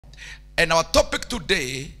And our topic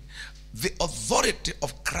today, the authority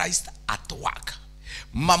of Christ at work.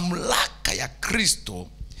 Mamlaka ya Kristo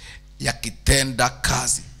yakitenda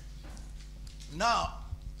kazi. Now,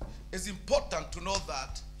 it's important to know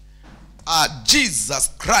that Jesus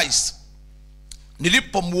Christ,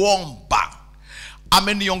 nilipomuomba,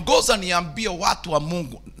 ameniongoza niambie watu wa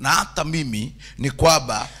Mungu na hata mimi ni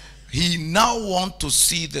kwamba he now want to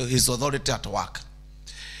see his authority at work.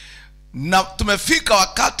 Na tumefika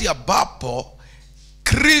wakati ambapo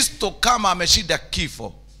Kristo kama ameshinda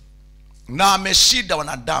kifo na ameshinda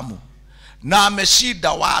wanadamu na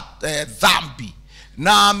ameshinda dhambi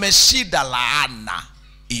na ameshinda laana,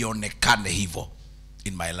 ionekane hivyo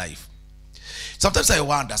in my life. Sometimes I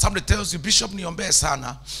wonder, somebody tells you, Bishop, niombee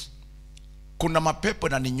sana, kuna mapepo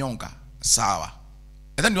na ninyonga. Sawa.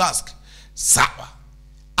 And then you ask, sawa,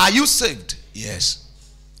 are you saved? Yes.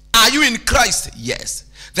 Are you in Christ? Yes.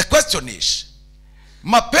 The question is,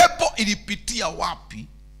 mapepo ilipitia wapi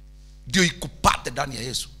ndio ikupate ndani ya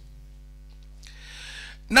Yesu?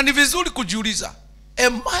 Na ni vizuri kujiuliza,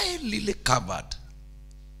 am I really covered?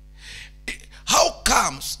 How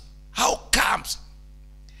comes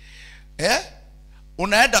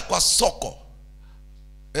unaenda kwa soko,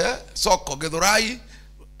 soko Githurai,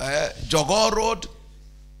 Jogoo Road,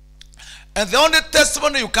 and the only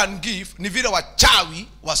testimony you can give ni vile wachawi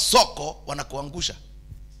wa soko wanakuangusha.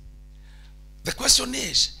 The question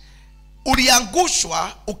is,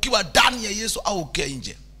 uliangushwa ukiwa ndani ya Yesu au ukiwa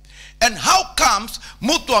nje? And how comes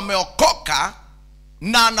mtu ameokoka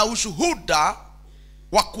na ana ushuhuda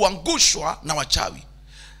wa kuangushwa na wachawi?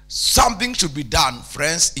 Something should be done,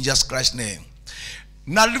 friends, in Jesus Christ's name.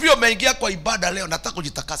 Na livyo umeingia kwa ibada leo, nataka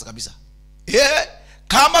kujitakasa kabisa.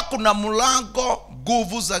 Kama kuna mlango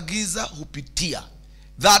nguvu za giza hupitia,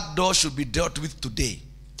 that door should be dealt with today.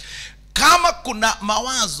 Kama kuna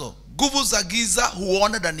mawazo nguvu za giza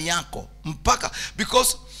huona ndani yako mpaka,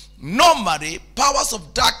 because normally powers of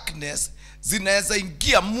darkness zinaweza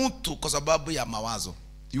ingia mtu kwa sababu ya mawazo.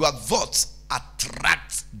 Your thoughts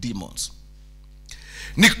attract demons.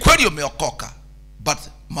 Ni kweli umeokoka, but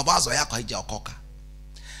mawazo yako haijaokoka.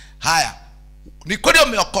 Haya, ni kweli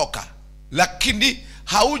umeokoka, lakini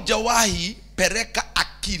haujawahi pereka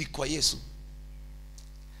akili kwa Yesu.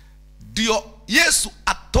 Ndio Yesu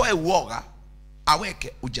atoe uoga,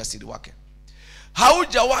 aweke ujasiri wake.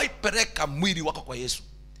 Haujawahi pereka mwili wako kwa Yesu,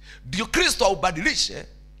 ndio Kristo aubadilishe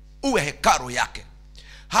uwe hekalu yake.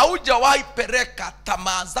 Haujawahi pereka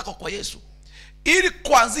tamaa zako kwa Yesu, ili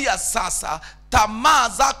kuanzia sasa tamaa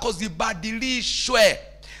zako zibadilishwe,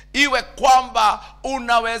 iwe kwamba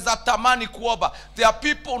unaweza tamani kuomba. There are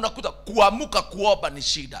people unakuta kuamuka kuomba ni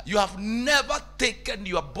shida. You have never taken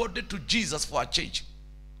your body to Jesus for a change,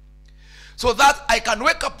 so that I can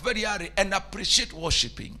wake up very early and appreciate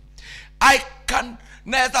worshiping. I can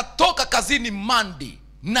naweza toka kazini Monday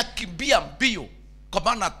na kimbia mbio kwa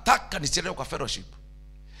maana nataka nisichelewe kwa fellowship.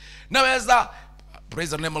 Naweza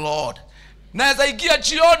praise the name of the Lord. Naweza ingia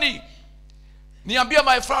jioni niambia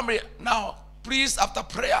my family, now please after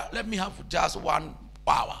prayer let me have just 1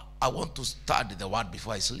 hour. I want to study the word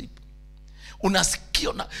before I sleep.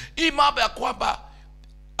 Unasikia na hii mambo ya kwamba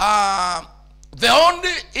the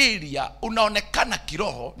only area unaonekana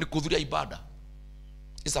kiroho ni kuhudhuria ibada.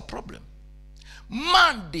 It's a problem.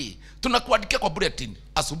 Monday tunakuandikia kwa bulletin,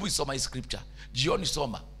 asubuhi soma hii scripture, jioni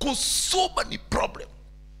soma. Kusoma ni problem.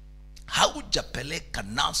 Haujapeleka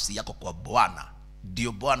nafsi yako kwa Bwana,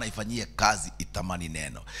 ndio Bwana ifanyie kazi, itamani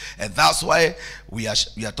neno. And that's why we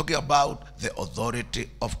are talking about the authority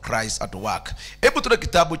of Christ at work. Hebu tuna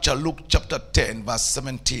kitabu cha Luke chapter 10 verse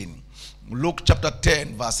 17. Luke chapter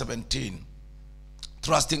 10 verse 17.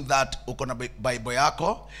 Trusting that uko na Bible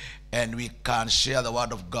yako and we can share the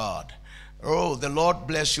word of God. Oh, the Lord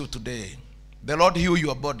bless you today. The Lord heal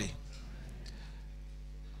your body.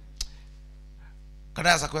 Can I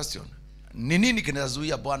ask a question? Ni nini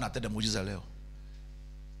kinazuia Bwana atende muujiza leo?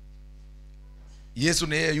 Yesu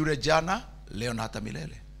ni yeye yule jana, leo na hata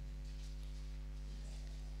milele.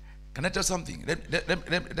 Can I tell something?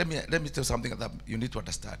 Let me tell something that you need to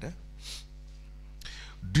understand.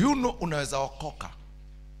 Do you know unaweza okoka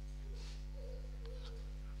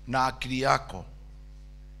na akili yako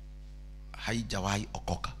haijawahi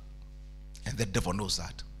okoka, and the devil knows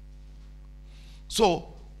that.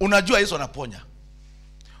 So unajua Yesu anaponya,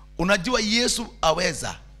 unajua Yesu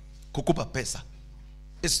aweza kukupa pesa,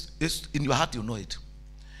 it's in your heart, you know it,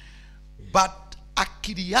 but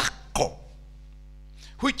akili yako,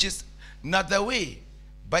 which is not the way.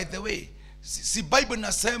 By the way, si Bible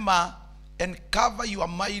nasema and cover your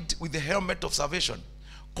mind with the helmet of salvation.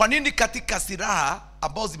 Kwa nini katika silaha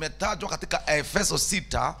ambazo zimetajwa katika Efeso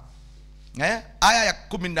 6 aya ya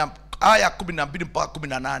 12 mpaka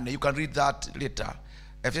 18. You can read that later.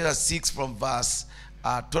 Ephesians 6 from verse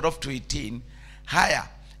 12 to 18. Haya,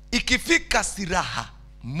 ikifika silaha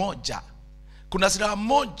moja, kuna silaha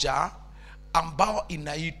moja ambao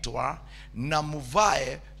inaitwa na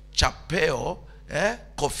muvae chapeo,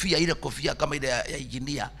 kofia, ile kofia kama ile ya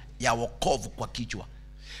injinia ya wokovu kwa kichwa.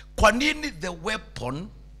 Kwa nini the weapon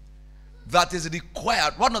that is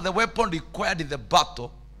required, one of the weapon required in the battle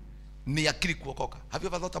ni akili kuokoka? Have you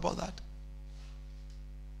ever thought about that?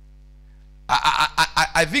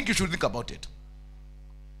 I think you should think about it.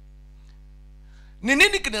 Ni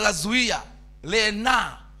nini kinalazuia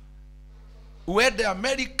Lena uende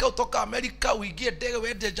Amerika, utoka Amerika uingie ndege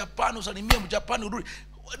uende Japan, usalimie Mjapani urudi?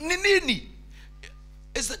 Ni nini?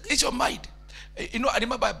 It's your mind. You know, I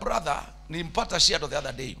remember my brother, nilimpata share the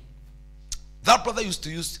other day. That brother used to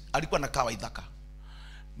use, alikuwa nakaa Waithaka,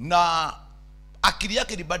 na akili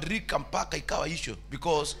yake ilibadilika mpaka ikawa issue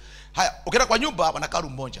because haya, ukienda kwa nyumba wanakaa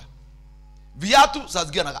room moja, viatu saa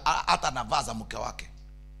zingine hata anavaa za mke wake,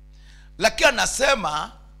 lakini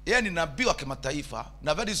anasema yeye ni nabii wa kimataifa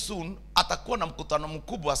na very soon atakuwa na mkutano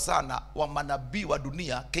mkubwa sana wa manabii wa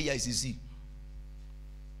dunia, KICC.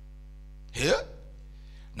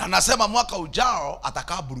 Na anasema mwaka ujao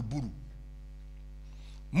atakaa buruburu.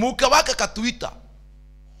 Mke wake katuita,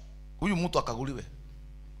 huyu mtu akaguliwe.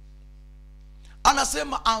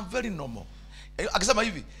 Anasema I'm very normal. Akisema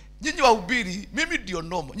hivi, nyinyi wahubiri, mimi ndio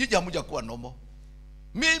normal, nyinyi hamuja kuwa normal.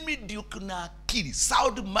 Mimi ndio kuna akili,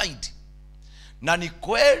 sound mind. Na ni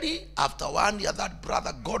kweli, after 1 year that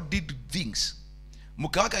brother God did things.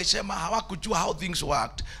 Mke wake alisema hawakujua how things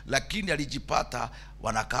worked, lakini alijipata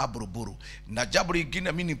wanakaa buruburu. Na jambo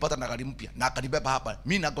lingine, mimi nilipata na gari mpya na akanibeba hapa.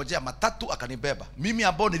 Mimi nangojea matatu akanibeba. Mimi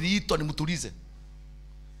ambao niliitwa nimtulize.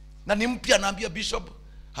 Na ni mpya, naambia bishop,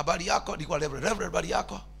 habari yako? Nilikuwa reverend, habari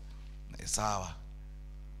yako? Sawa.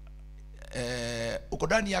 Uko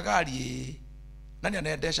ndani ya gari, nani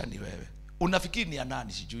anaendesha? Ni wewe. Unafikiri ni ya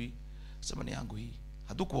nani? Sijui. Sema ni yangu hii.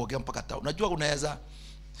 Hatukuongea mpaka tao. Unajua unaweza.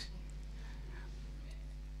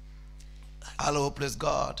 Hello, praise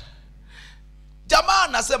God. Jamaa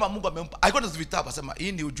anasema Mungu amempa. Alikuwa na vitabu, asema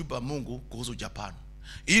hii ni ujumbe wa Mungu kuhusu Japan.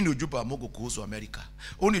 Hii ni ujumbe wa Mungu kuhusu Amerika.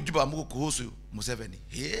 Huu ni ujumbe wa Mungu kuhusu Museveni.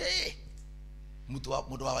 Mtu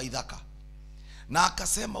wa Waithaka. Na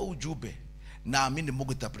akasema ujumbe, naamini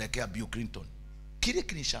Mungu itapelekea Bill Clinton. Kile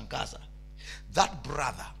kinishangaza, that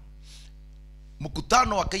brother,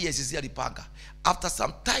 mkutano wa KICC alipanga, after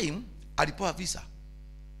some time alipewa visa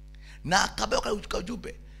na akabewa kwa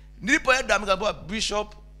ujumbe. Nilipoenda ameambiwa,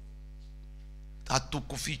 bishop,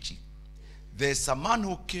 hatukufichi, there's a man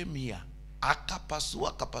who came here,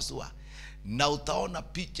 akapasua, na utaona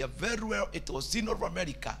picha very well, it was seen of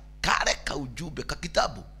America, kare ka ujumbe ka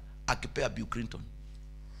kitabu akipea Bill Clinton.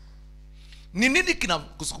 Ni nini kina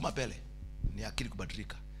kusukuma mbele? Ni akili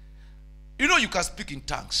kubadilika. You know, you can speak in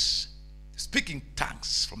tongues, speaking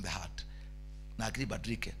tongues from the heart, na akili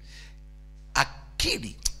badilike.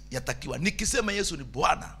 Akili yatakiwa, nikisema Yesu ni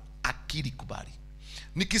Bwana, akili kubali.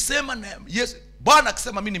 Nikisema na Yesu Bwana,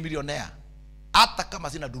 akisema mimi ni milionea, hata kama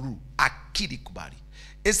sina duru, akili kubali.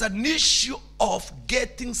 It's an issue of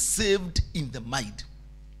getting saved in the mind.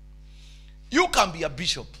 You can be a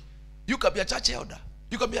bishop, you can be a church elder,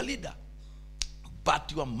 you can be a leader,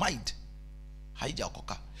 but your mind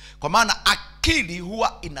haijaokoka. Kwa maana akili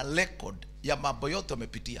huwa ina record ya mambo yote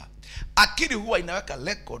umepitia. Akili huwa inaweka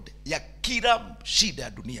record ya kila shida ya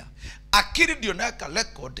dunia. Akili ndio inaweka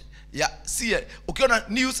record ya ukiona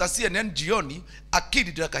news ya CNN jioni,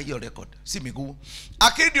 akili ndio inaweka hiyo record, si miguu.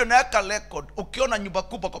 Akili ndio inaweka record ukiona nyumba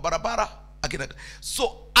kubwa kwa barabara, akili.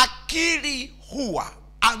 So akili huwa,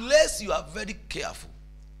 unless you are very careful,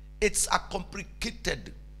 it's a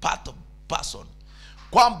complicated part of person,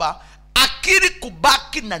 kwamba akili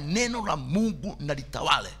kubaki na neno la Mungu na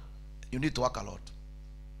litawale, you need to work a lot.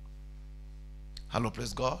 Hello,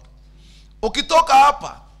 praise God. Ukitoka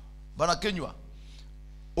hapa bana Kenywa,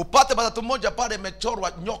 upate matatu moja pale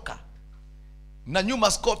imechorwa nyoka na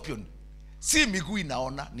nyuma scorpion, si miguu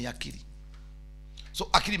inaona, ni akili. So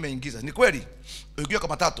akili imeingiza. Ni kweli, ukiwa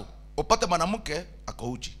kama matatu upate mwanamke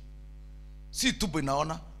ako uchi, si tumbo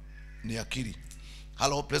inaona, ni akili.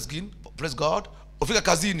 Hello, praise God. Ufika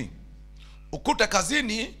kazini, ukute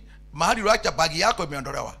kazini mahali uliacha bagi yako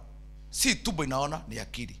imeondolewa, si tumbo inaona, ni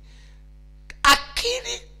akili.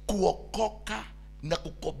 Akili kuokoka na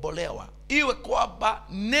kukombolewa, iwe kwamba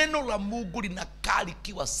neno la Mungu linakaa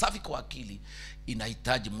likiwa safi kwa akili,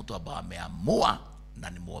 inahitaji mtu ambaye ameamua na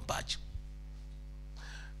ni muombaji.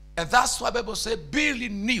 And that's why Bible says, be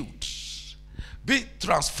renewed, be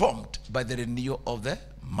transformed by the renewal of the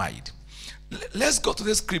mind. Let's go to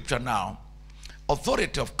the scripture now.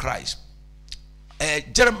 Authority of Christ.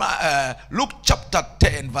 Jeremiah, Luke chapter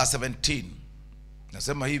 10 verse 17.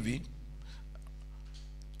 Nasema hivi.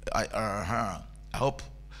 I hope.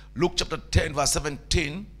 Luke chapter 10 verse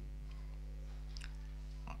 17.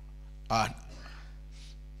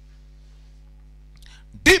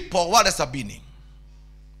 Ndipo wale 70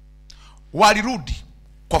 walirudi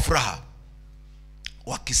kwa furaha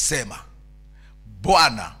wakisema,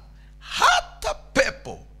 Bwana, hata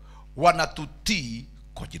pepo wanatutii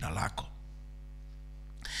kwa jina lako.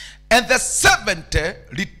 And the 70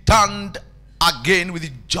 returned again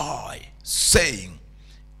with joy, saying,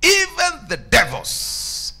 even the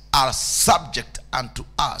devils are subject unto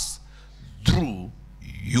us through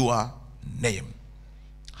your name.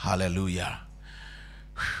 Hallelujah.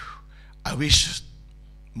 I wish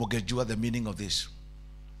mungejua the meaning of this.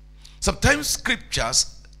 Sometimes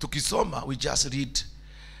scriptures tukisoma we just read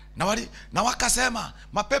na wakasema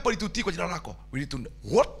mapepo litutii kwa jina lako. We need to know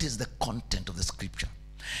what is the content of the scripture.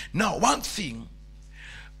 Now one thing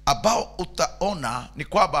about utaona ni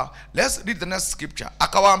kwamba, let's read the next scripture.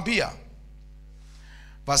 Akawaambia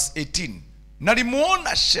verse 18,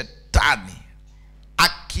 nalimuona shetani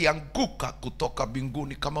akianguka kutoka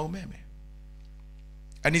mbinguni kama umeme.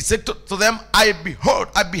 And he said to them, I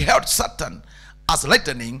beheld Satan as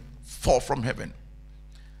lightning fall from heaven.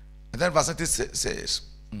 And then verse 20 says,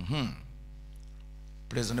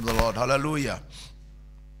 praise the name of the Lord. Hallelujah.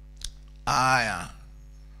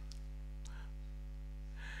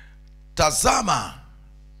 Tazama,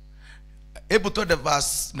 hebu tuende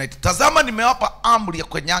verse 90. Tazama, nimewapa amri ya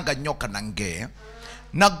kunyanga nyoka na nge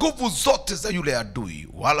na nguvu zote za yule adui,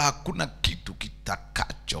 wala hakuna kitu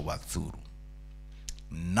kitakacho wadhuru.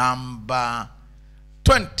 Number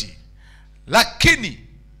 20. Lakini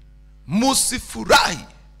musifurahi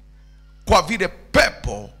kwa vile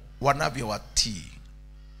pepo wanavyowatii.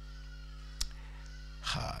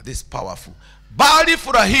 This is powerful. Bali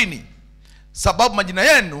furahini sababu majina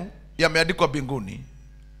yenu yameandikwa mbinguni.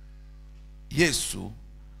 Yesu,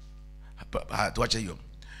 tuache hiyo.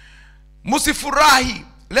 Musifurahi.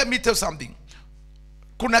 Let me tell you something.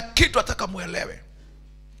 Kuna kitu ataka muelewe.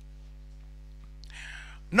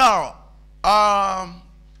 Now,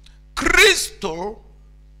 Kristo,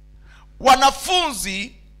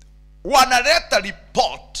 wanafunzi wanaleta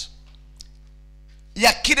report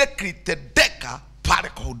ya kile kilitendeka pale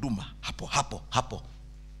kwa huduma hapo.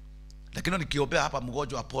 Lakini nikiombea hapa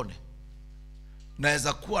mgonjwa apone,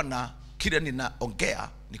 naweza kuwa na kile ninaongea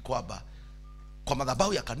ni kwamba kwa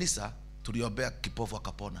madhabahu ya kanisa tuliombea kipofu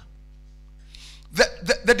akapona.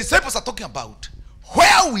 The disciples are talking about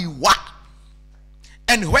where we were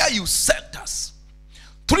and where you sent us.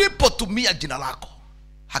 Tulipotumia jina lako,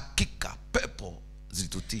 hakika pepo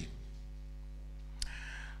zilitutii.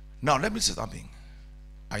 Now let me say something.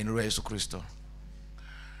 Ainua Yesu Kristo.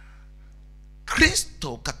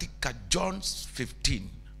 Kristo katika John 15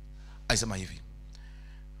 alisema hivi,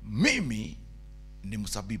 mimi ni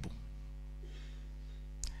mzabibu,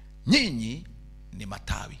 nyinyi ni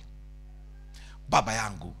matawi, baba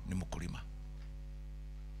yangu ni mkulima.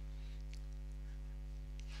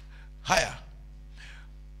 Haya,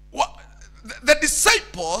 the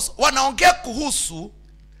disciples wanaongea kuhusu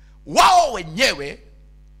wao wenyewe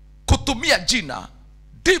kutumia jina,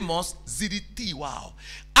 demons zilitii wao.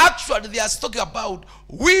 Actually they are talking about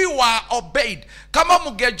we were obeyed. Kama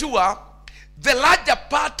mungejua, the larger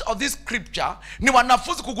part of this scripture ni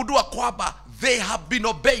wanafunzi kugundua kwamba they have been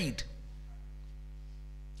obeyed.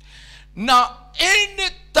 Now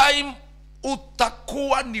anytime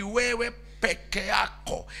utakuwa ni wewe peke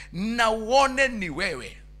yako na uone ni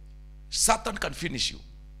wewe, Satan can finish you.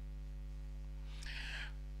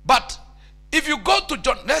 But if you go to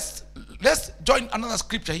John, let's join another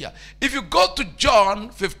scripture here. If you go to John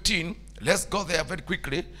 15, let's go there very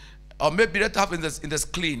quickly, or maybe let's have in the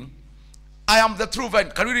screen. I am the true vine.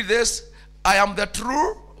 Can we read this? I am the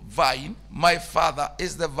true vine, my Father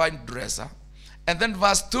is the vine dresser. And then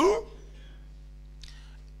verse 2,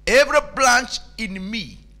 every branch in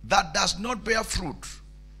me that does not bear fruit,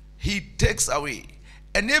 he takes away.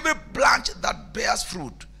 And every branch that bears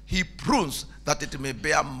fruit, he prunes that it may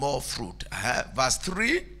bear more fruit. Verse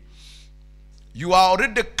 3, you are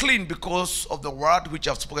already clean because of the word which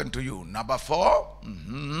I have spoken to you. Number 4,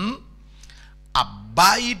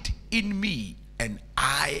 abide in me and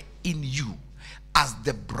I in you, as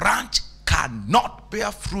the branch cannot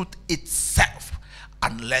bear fruit itself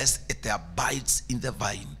unless it abides in the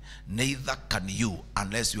vine, neither can you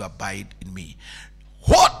unless you abide in me.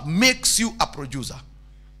 What makes you a producer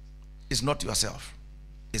is not yourself,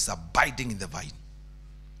 it's abiding in the vine.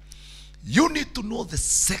 You need to know the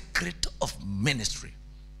secret of ministry.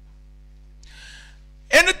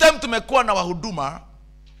 Anytime tumekuwa na wahuduma,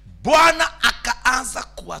 Bwana akaanza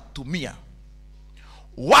kuwatumia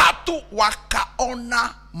watu,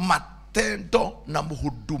 wakaona matendo na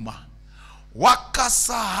mhuduma,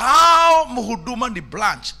 wakasahau mhuduma ni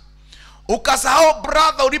branch. Ukasahau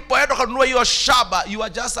brother, ulipoenda kununua hiyo shamba, you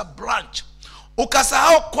are just a branch.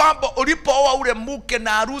 Ukasahau kwamba ulipooa ule mke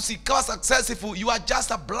na harusi ikawa successful, you are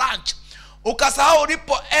just a branch. Ukasahau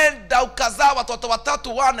ulipoenda ukazaa watoto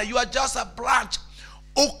watatu wana, you are just a branch.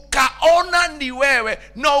 Ukaona ni wewe,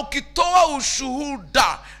 na ukitoa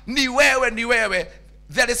ushuhuda ni wewe,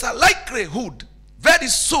 there is a likelihood very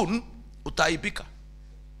soon utaibika.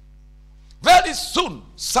 Very soon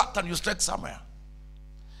Satan you straight somewhere.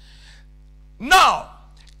 Now,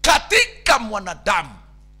 katika mwanadamu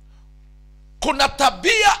kuna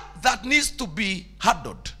tabia that needs to be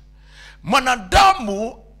handled.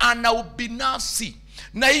 Mwanadamu ana ubinafsi,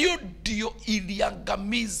 na hiyo ndio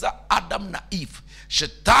iliangamiza Adam na Eve.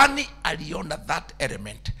 Shetani aliona that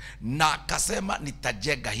element na akasema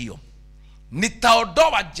nitajenga hiyo.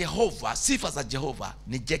 Nitaondoa Jehova, sifa za Jehova,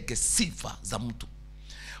 nijenge sifa za mtu.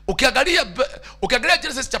 Ukiangalia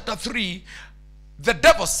Genesis chapter 3, the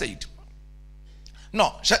devil said,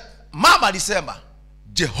 mama alisema,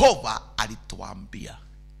 Jehova alituambia.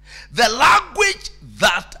 The language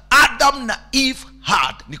that Adam na Eve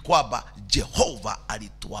had ni kwamba Jehova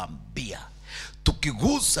alituambia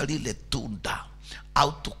tukigusa lile tunda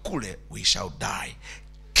au tukule we shall die.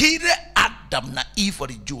 Kile Adam na Eve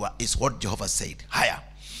walijua is what Jehovah said. Haya.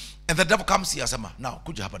 And the devil comes here asema, now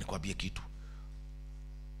kuja hapa nikwambie kitu.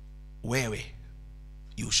 Wewe,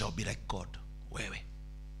 you shall be like God. Wewe.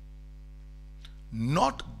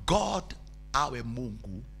 Not God awe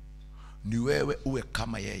Mungu, ni wewe uwe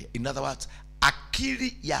kama yeye. In other words,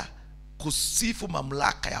 akili ya kusifu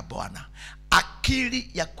mamlaka ya Bwana,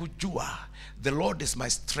 akili ya kujua the Lord is my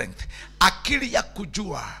strength, akili ya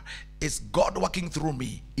kujua is God working through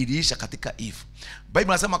me, iliisha katika Eve. Bible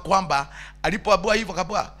inasema kwamba alipoambiwa hivyo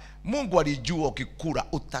akabwa, Mungu alijua ukikula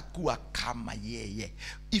utakuwa kama yeye.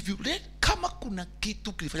 If you let, kama kuna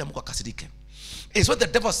kitu kilifanya Mungu akasirike, it's what the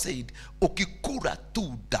devil said, ukikula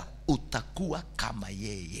tunda utakuwa kama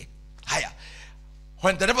yeye. Haya.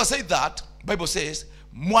 When the devil said that, Bible says,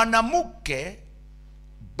 mwanamke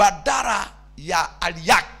badara ya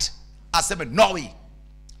aliact aseme, no way,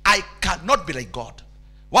 I cannot be like God.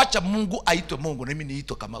 Wacha Mungu aitwe Mungu na mimi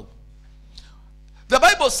niitwe kama huyu. The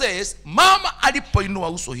Bible says, mama alipoinua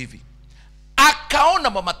uso hivi, akaona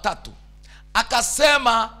mama tatu,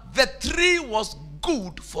 akasema the tree was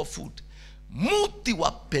good for food. Muti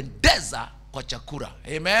wapendeza kwa chakula.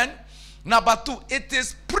 Amen. Number 2, it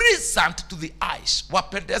is pleasant to the eyes.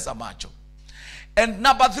 Wapendeza macho. And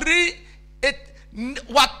number 3, it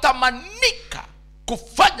watamanika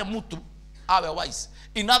kufanya mtu awe wise.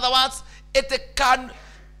 In other words, it can,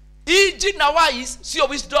 iji na wise sio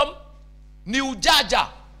wisdom, ni ujaja.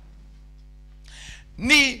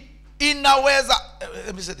 Ni inaweza,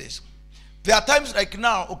 let me say this. There are times like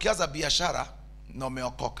now, ukianza biashara na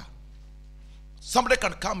umeokoka, somebody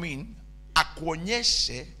can come in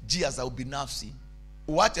akuonyeshe njia za ubinafsi,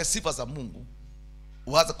 uache sifa za Mungu,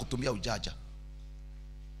 uanze kutumia ujaja.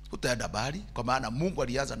 Utaenda bali, kwa maana Mungu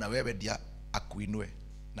alianza na wewe ndiye akuinue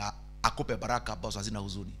na akupe baraka ambazo hazina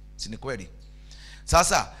huzuni. Si ni kweli?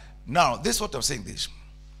 Sasa, now this is what I'm saying this.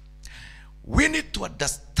 We need to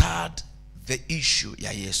understand the issue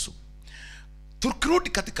ya Yesu. Tukirudi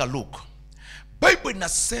katika Luke, Bible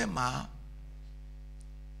inasema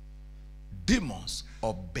demons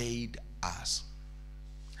obeyed us.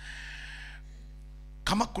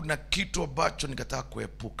 Kama kuna kitu ambacho nikataka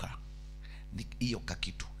kuepuka ni hiyo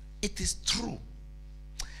kitu. It is true.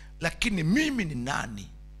 Lakini mimi ni nani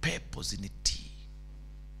pepo zinitii?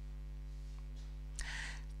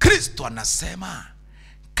 Kristo anasema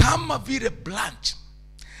kama vile branch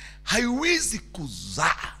haiwezi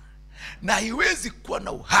kuzaa na haiwezi kuwa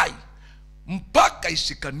na uhai mpaka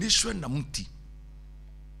ishikanishwe na mti,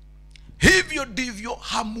 hivyo ndivyo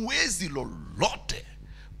hamwezi lolote,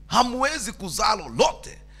 hamwezi kuzaa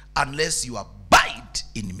lolote unless you abide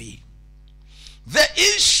in me.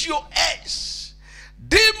 The issue is,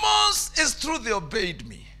 demons is true they obeyed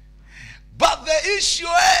me, but the issue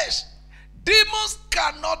is, demons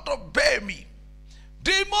cannot obey me.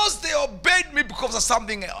 Demons, they obeyed me because of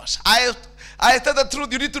something else. I tell the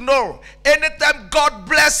truth, you need to know, anytime God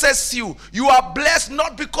blesses you, you are blessed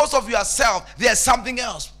not because of yourself. There is something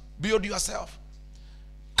else beyond yourself.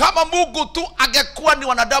 Kama Mungu tu angekuwa ni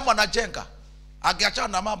wanadamu anajenga, angeachana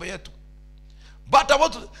na mambo yetu. But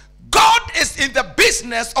God is in the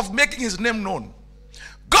business of making his name known.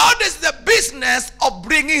 God is the business of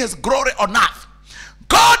bringing his glory on earth.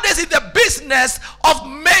 God is in the business of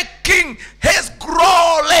making his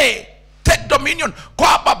glory take dominion.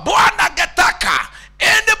 Kwamba Bwana angetaka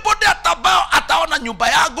anybody ataona nyumba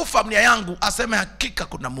yangu, familia yangu, aseme hakika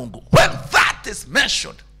kuna Mungu. When that is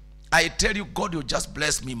mentioned, I tell you, God will just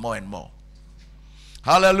bless me more and more.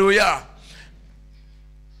 Hallelujah.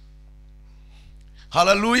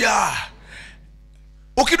 Hallelujah.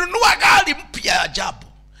 Ukinunua gari mpya ajabu,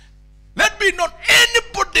 let me know,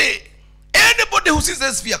 anybody who sees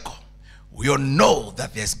this vehicle will know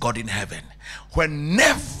that there's God in heaven.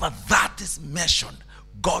 Whenever that is mentioned,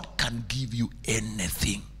 God can give you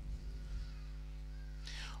anything.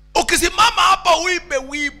 Ukisimama hapa uimbe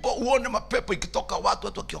wimbo uone mapepo ikitoka, watu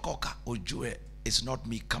wakiokoka, ujue it's not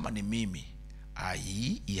me. Kama ni mimi,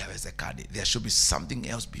 there should be something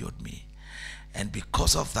else beyond me. And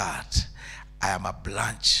because of that, I am a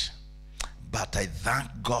branch, but I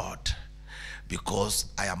thank God because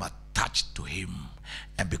I am attached to him.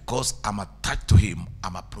 And because I'm attached to him,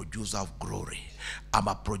 I'm a producer of glory. I'm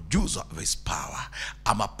a producer of his power.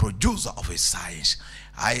 I'm a producer of his science.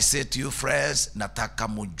 I say to you, friends, nataka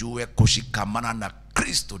mujue kushikamana na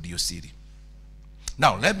Kristo ndio siri.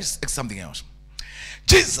 Now, let me say something else.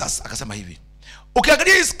 Jesus akasema hivi.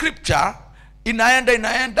 Ukiangalia hii scripture,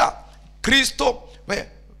 inaenda Kristo,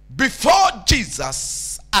 before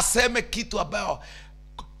Jesus aseme kitu about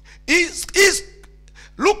is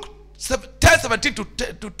Luke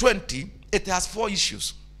 10:17 to 20, it has 4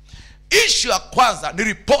 issues. Issue ya kwanza ni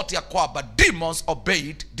report ya kwamba demons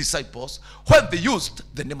obeyed disciples when they used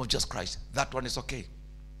the name of Jesus Christ. That one is okay.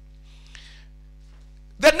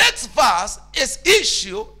 The next verse is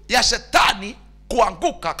issue ya shetani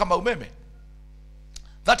kuanguka kama umeme.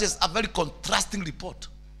 That is a very contrasting report.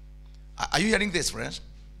 Are you hearing this, friends?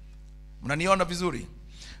 Mnaniona vizuri?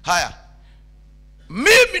 Haya.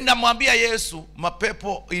 Mimi namwambia Yesu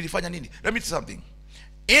mapepo ilifanya nini? Let me tell you something.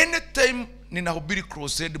 Anytime ninahubiri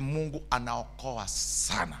crusade, Mungu anaokoa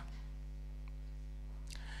sana.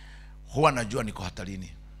 Huwa najua niko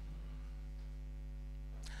hatarini.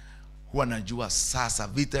 Huwa najua sasa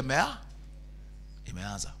vita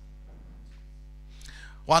imeanza.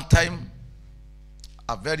 One time,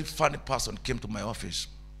 a very funny person came to my office.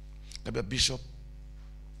 Kabia, Bishop,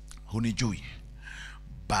 hunijui,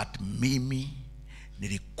 but mimi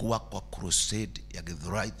nilikuwa kwa crusade ya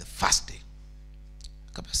Githurai the first day.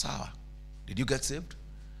 Kabia, sawa. Did you get saved?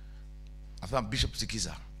 I thought, Bishop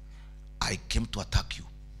Sikiza, I came to attack you.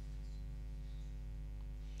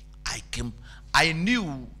 I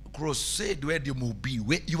knew crusade where you will be.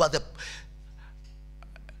 Where you are the.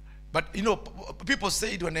 But you know, people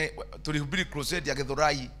said when to the crusade ya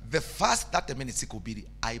Githurai, the first 30 minutes sikubiri,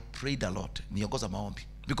 I prayed a lot. Niongoza maombi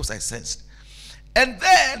because I sensed. And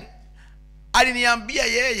then aliniambia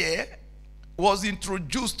yeye was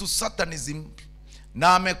introduced to Satanism.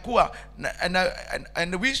 Na amekuwa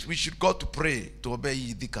and wish we should go to pray to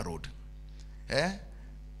obey Thika Road.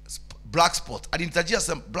 Black spot. Alinitajia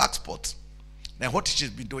some black spots. And what she's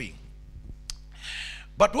been doing.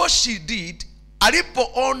 But what she did,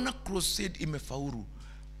 alipoona crusade imefaulu,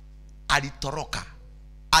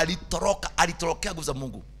 alitorokea nguvu za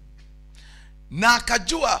Mungu. Na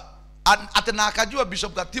akajua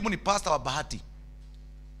Bishop Gatimu ni pastor wa Bahati.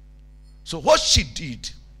 So what she did,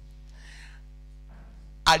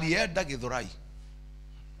 alienda Githurai,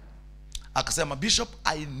 akasema, Bishop,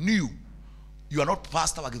 I knew you are not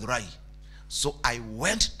pastor wa Githurai, so I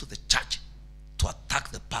went to the church to attack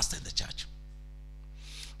the pastor in the church.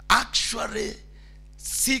 Actually,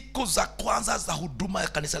 siku za kwanza za huduma ya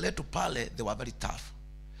kanisa letu pale, they were very tough.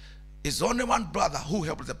 It's only one brother who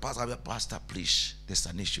helped the pastor. Pastor, please, there's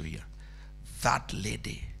an issue here. That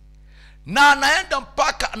lady. Na anaenda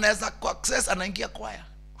mpaka anaweza access, anaingia kwaya.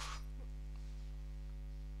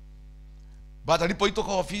 But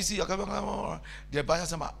alipoitoka ofisi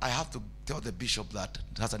akasema, I have to tell the bishop that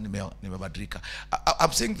sasa nimebadilika.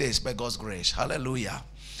 I'm saying this by God's grace. Hallelujah.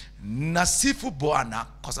 Nasifu Bwana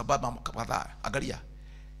kwa sababu kadhaa. Angalia.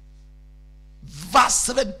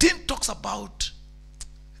 Verse 17 talks about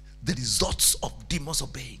the results of demons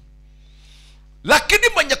obeying. Lakini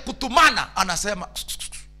mwenye kutumana anasema,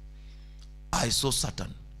 I saw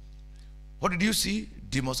Satan. What did you see?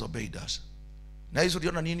 Demons obeyed us. Na hizo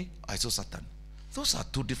uliona nini? I saw Satan. Those are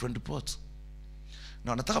 2 different reports.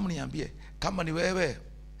 Now nataka mniambie kama ni wewe,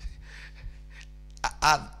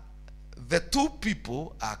 the 2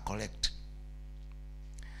 people are correct.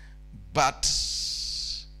 But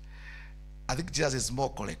I think Jesus is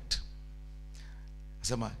more correct.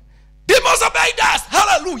 Sema, demons obeyed us.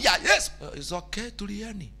 Hallelujah. Yes, it's okay,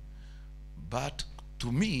 tulieni. But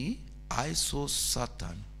to me, I saw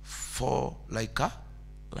Satan fall like a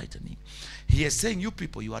lightning. He is saying, you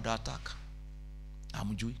people, you are the attack.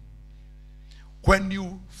 Amjui. When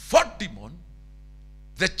you fought demon,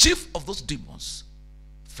 the chief of those demons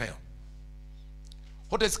fell.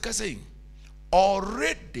 What is he saying?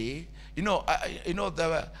 Already,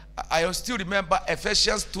 I still remember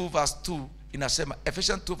Ephesians 2 verse 2 inasema,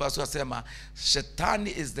 Ephesians 2 verse 2 inasema,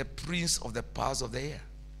 Shetani is the prince of the powers of the air.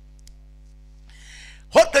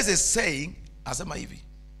 What this is saying, asema hivi,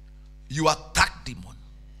 you attack demon,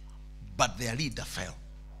 but their leader fell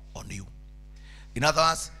on you. In other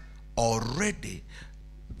words, already,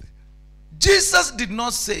 Jesus did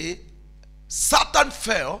not say Satan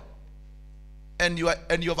fell and you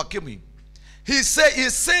overcame him. He's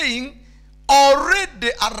saying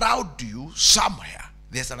already around you somewhere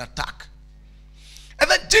there's an attack.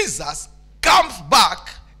 And then Jesus comes back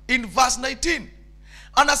in verse 19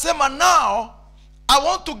 and asema, now I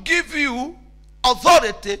want to give you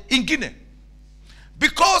authority ingine,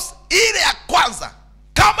 because ile ya kwanza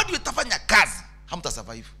kama ndio itafanya kazi hamta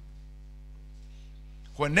survive.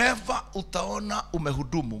 Whenever utaona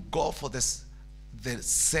umehudumu, go for the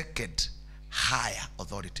second higher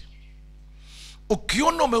authority.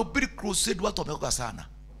 Ukiona umehubiri crusade watu wameoga sana,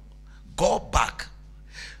 go back.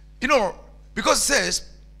 Because it says,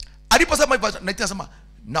 aliposema hivyo 19 asema,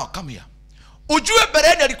 now come here. Ujue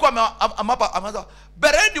Bereni alikuwa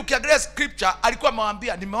Bereni, ukiangalia scripture alikuwa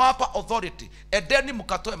amewaambia, nimewapa authority, edeni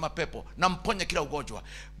mkatoe mapepo na mponye kila ugonjwa.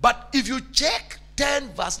 But if you check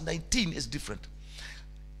 10 verse 19 is different.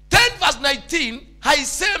 10 verse 19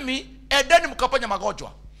 haisemi edeni mkaponya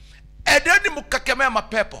magonjwa, edeni mkakemea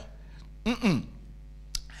mapepo.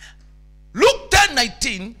 Luke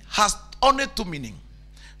 10:19 has only two meaning: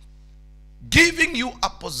 giving you a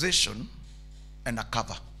possession and a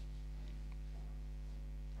cover.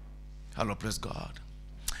 Hello, praise God.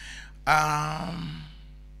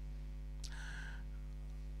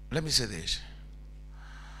 Let me say this.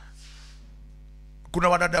 Kuna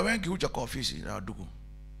wadada wengi huja kwa ofisi na wadugu.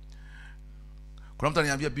 Kuna mtu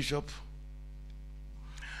ananiambia, Bishop,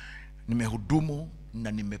 nimehudumu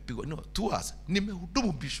na nimepigwa. No, to us,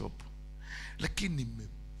 nimehudumu Bishop, lakini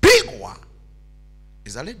nimepigwa.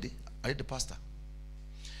 Is a lady pastor.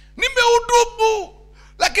 Nimehudumu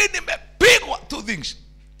lakini nimepigwa. Two things.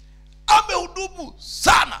 Amehudumu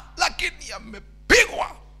sana lakini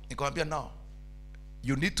amepigwa. Nikamwambia, no,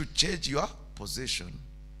 you need to change your position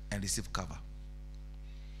and receive cover.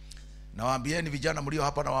 Nawaambieni vijana mlio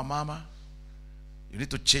hapa na wamama, you need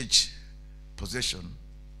to change position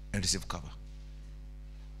and receive cover.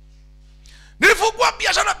 Nilifungua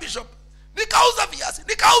biashara Bishop, nikauza viazi,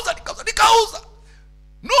 nikauza.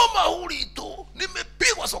 No mahuri tu,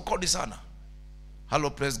 nimepigwa sokoni sana. Hello,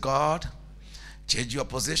 praise God. Change your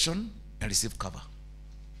position and receive cover.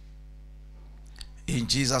 In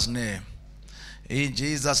Jesus' name. In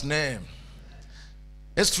Jesus' name.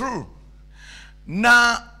 It's true.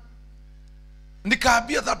 Now,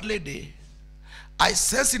 nikaambia that lady, I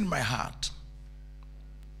sense in my heart,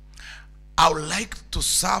 I would like to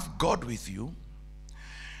serve God with you,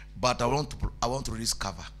 but I want to release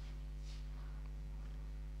cover.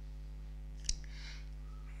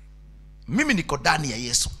 Mimi niko ndani ya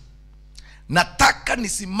Yesu. Nataka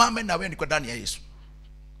nisimame na wewe niko ndani ya Yesu.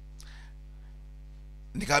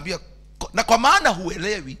 Nikaambia, na kwa maana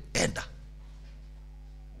huelewi, enda.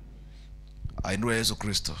 Ainua Yesu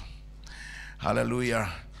Kristo.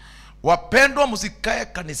 Hallelujah. Wapendwa, msikae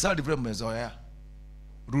kanisani vile mmezoea.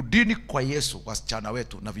 Rudini kwa Yesu, wasichana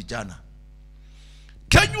wetu na vijana.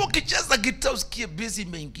 Kenyu ukicheza gitaa usikie busy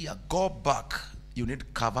imeingia, go back. You need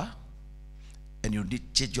cover and you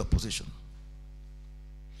need change your position.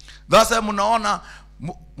 That's why mnaona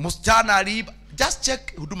msichana aliiba. Just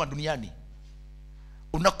check huduma duniani.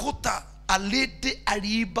 Unakuta alidi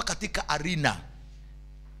aliiba katika arena.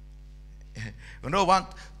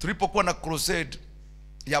 Tulipokuwa na crusade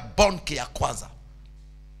ya Bonke ya kwanza,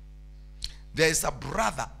 there is a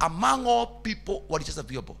brother among all people walicheza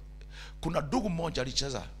vyombo. Kuna ndugu mmoja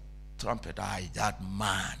alicheza trumpet. That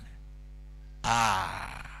man.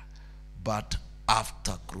 But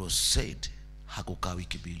after crusade hakukaa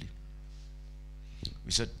wiki mbili.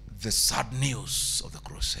 We said the sad news of the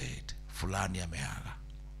crusade, fulani ameaga.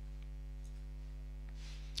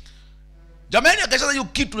 Jamani, akacheza hiyo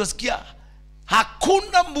kitu, nasikia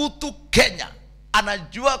hakuna mtu Kenya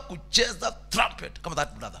anajua kucheza trumpet kama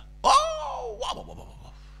that brother.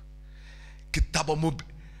 Wow. Kitabo mubi.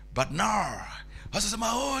 But now,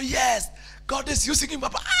 wasasema, oh yes, God is using him.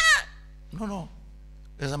 No.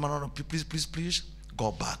 No, please,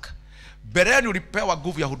 go back. Bereni ulipewa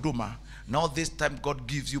nguvu ya huduma. Now this time God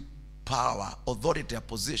gives you power, authority,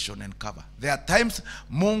 position and cover. There are times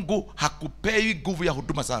Mungu hakupei nguvu ya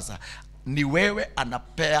huduma sasa. Ni wewe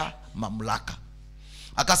anapea mamlaka.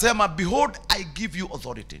 Akasema, behold, I give you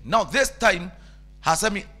authority. Now this time,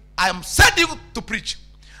 hasemi, I am sending you to preach.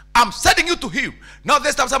 I'm sending you to heal. Now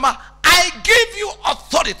this time, I give you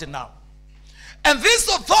authority now. And this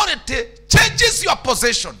authority changes your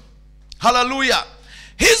possession. Hallelujah.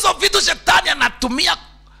 Hizo vitu shetani anatumia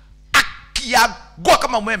akiagua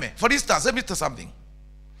kama umeme. For instance, let me tell something.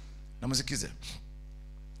 Na msikize.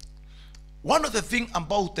 One of the thing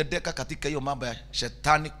ambao utendeka katika hiyo mambo ya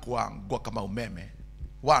shetani kuangua kama umeme.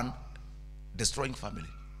 One, destroying family.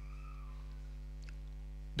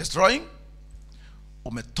 Destroying.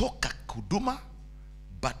 Umetoka huduma,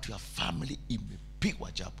 but your family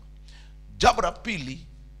imepigwa jambo. Jambo la pili,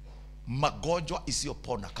 magonjwa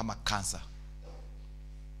isiyopona kama cancer,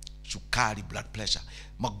 sukari, blood pressure.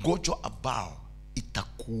 Magonjwa ambao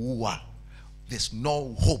itakuua. There's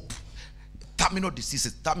no hope. Terminal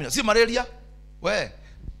diseases, terminal. Si malaria? We.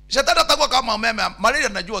 Shetani atakuwa kama umeme. Malaria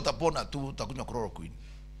najua utapona tu, utakunywa chloroquine.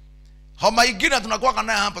 Homa ingine tunakuwa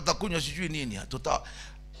naye hapa, utakunywa sijui nini.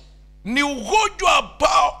 Ni ugonjwa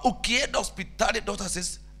ambao ukienda hospitali doctor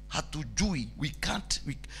says hatujui,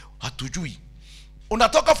 hatujui.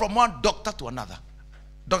 Unatoka from one doctor to another.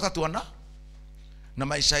 Doctor to another. Na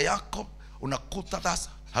maisha yako unakuta that's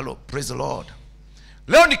hello, praise the Lord.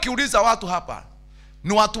 Leo nikiuliza watu hapa,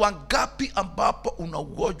 ni watu wangapi ambapo una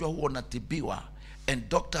ugonjwa huo unatibiwa and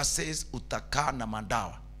doctor says utakaa na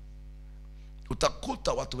madawa?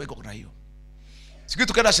 Utakuta watu wengi kuna hiyo. Siku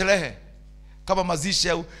tukaenda sherehe kama mazishi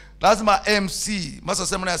au lazima MC masa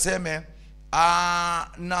sema na yaseme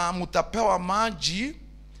na mtapewa maji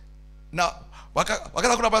na wakati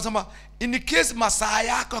kuna wanasema in case masaa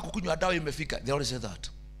yako ya kukunywa dawa imefika, they always say that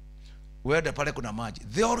where pale kuna maji.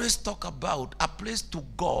 They always talk about a place to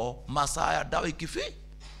go masaa ya dawa ikifi.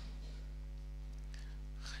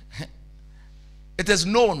 It is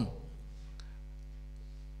known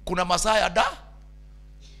kuna masaa ya dawa.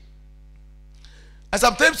 And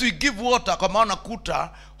sometimes we give water kwa maana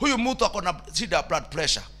kuta huyu mtu ako na shida ya blood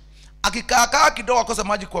pressure. Akikaa kidogo akosa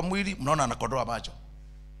maji kwa mwili, mnaona anakodoa macho.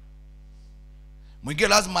 Mwingine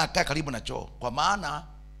lazima akae karibu na choo kwa maana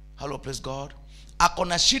hello, praise God, ako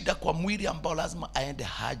na shida kwa mwili ambao lazima aende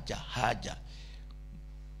haja.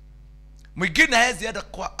 Mwingine hawezi enda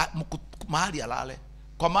kwa mahali alale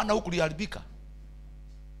kwa maana huku liharibika.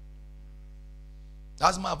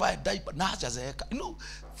 Lazima avae diaper na hajazeeka. You know,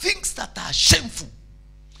 things that are shameful.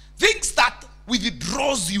 Things that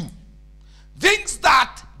withdraws you. Things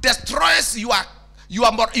that destroys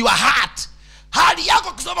your heart. Hali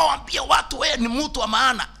yako kusoma waambie watu wewe ni mtu wa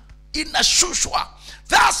maana inashushwa.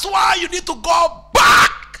 That's why you need to go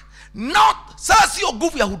back. Not sasa sio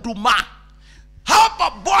nguvu ya huduma.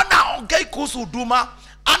 Hapa Bwana haongei kuhusu huduma,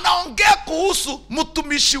 anaongea kuhusu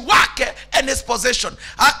mtumishi wake and his possession.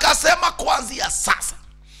 Akasema kuanzia sasa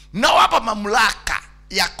nawapa mamlaka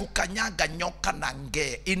ya kukanyaga nyoka na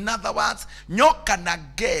nge. In other words, nyoka na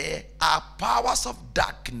nge are powers of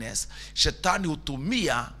darkness. Shetani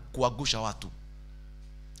hutumia kuagusha watu.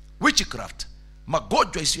 Witchcraft,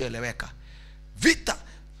 magonjwa isiyoeleweka, vita.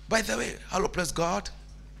 By the way, hello, praise God.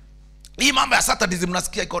 Hii mambo ya satanism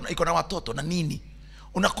mnasikia iko na watoto na nini.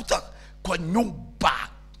 Unakuta kwa nyumba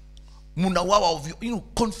mnawawa ovyo. You know,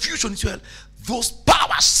 confusion is those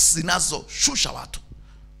powers zinazoshusha watu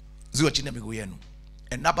ziwe chini ya miguu yenu.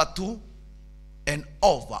 And number 2, and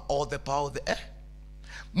over all the power of the air.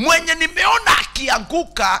 Mwenye nimeona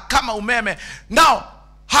akianguka kama umeme. Now,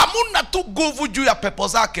 hamuna tu nguvu juu ya pepo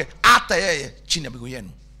zake, hata yeye chini ya miguu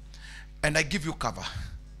yenu. And I give you cover.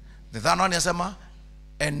 The third one yasema,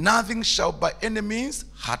 and nothing shall by any means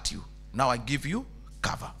hurt you. Now I give you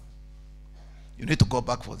cover. You need to go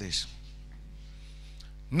back for this.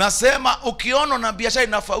 Nasema ukiona na biashara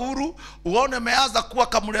inafaulu, uone umeanza kuwa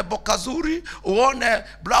kamrembo kazuri, uone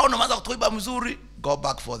brown umeanza kutoiba mzuri, go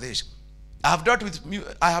back for this.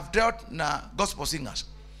 I have dealt na gospel singers.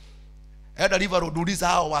 Eda liva ruduliza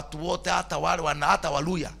hao watu wote, hata wale wana hata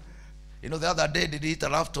waluya. You know, the other day did it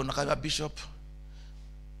after na kama bishop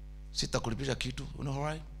sitakulipisha kitu, you know,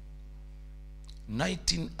 right?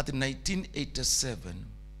 1987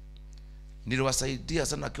 niliwasaidia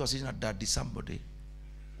sana akiwa sisi na daddy somebody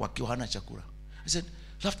wakiwa hana chakula. I said,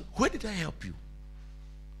 where did I help you?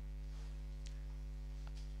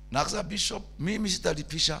 Na akasema, bishop, mimi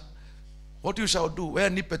sitalipisha. What you shall do, wewe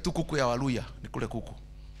nipe tu kuku ya waluya, nikule kuku.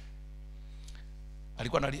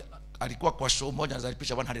 Alikuwa kwa show moja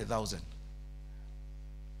analipisha 100,000.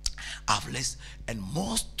 I've less, and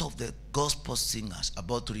most of the gospel singers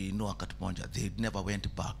about to renew wakati moja, they never went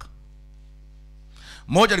back.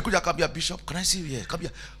 Mmoja alikuja akamwambia bishop, can I see you here?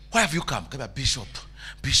 Akamwambia, why have you come? Akamwambia,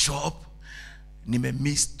 bishop,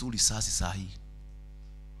 nimemiss tu risasi saa hii.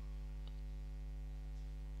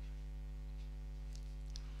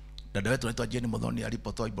 Dada wetu anaitwa Jenny Modhoni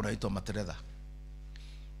alipotoa wimbo unaitwa Materetha,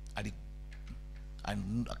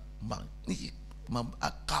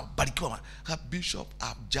 akabarikiwa. Bishop,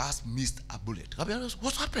 I've just missed a bullet.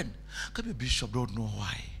 What happened? Bishop, don't know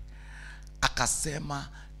why. Akasema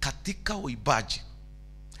katika uibaji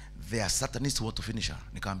there are Satanists who want to finish her.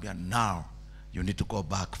 Nikamwambia, now you need to go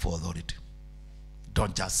back for authority.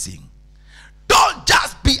 Don't just sing. Don't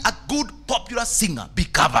just be a good popular singer. Be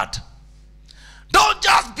covered. Don't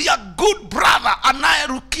just be a good brother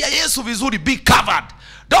anayerukia Yesu vizuri. Be covered.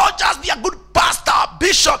 Don't just be a good pastor or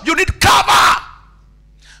bishop. You need cover.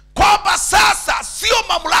 Kwamba sasa sio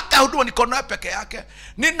mamlaka ya huduma niko nayo peke yake,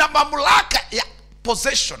 nina mamlaka ya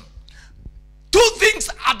possession. Two things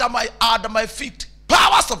under my feet.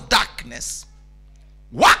 Powers of darkness,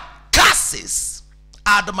 what curses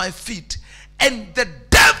under my feet, and the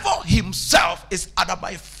devil himself is under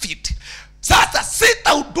my feet. Sasa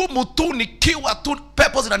sita hudumu tu nikiwa tu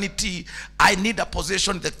pepo zinanitii. I need a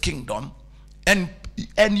position in the kingdom, and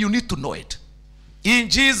you need to know it. In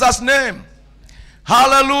Jesus name.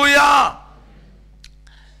 Hallelujah.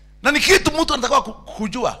 Na ni kitu mtu anataka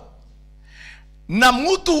kujua. Na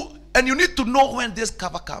mtu, and you need to know when this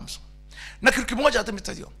cover comes. Na kitu kimoja hata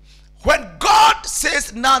mitajo. When God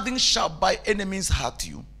says nothing shall by any means hurt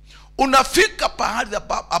you, unafika pahali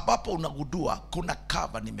ambapo unagundua kuna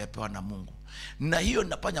cover nimepewa na Mungu. Na hiyo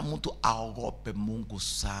inafanya mtu aogope Mungu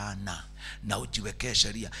sana na ujiwekee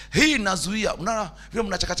sheria. Hii inazuia, unaona vile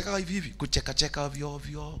mnacheka hivi kucheka ovyo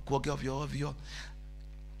ovyo, kuongea ovyo ovyo.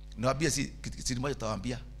 Naambia si moja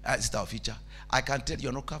tawaambia, sitawaficha. I can tell you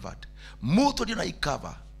are not covered. Mtu ndio na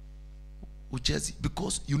cover uchezi,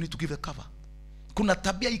 because you need to give a cover. Kuna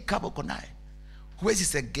tabia hii cover uko naye. Huwezi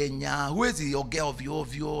segenya, huwezi ongea ovyo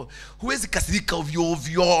ovyo, huwezi kasirika ovyo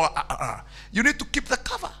ovyo. You need to keep the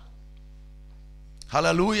cover.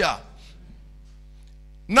 Hallelujah.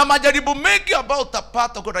 Na majaribu mengi ambao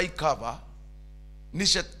utapata kwa hii cover ni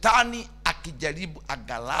shetani akijaribu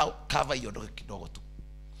agalau cover iondoke kidogo tu.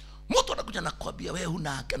 Mtu anakuja na kuambia wewe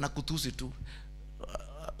huna haki na kutusi tu.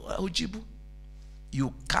 Ujibu.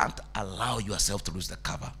 You can't allow yourself to lose the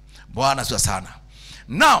cover. Bwana asifiwe sana.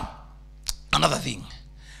 Now, another thing.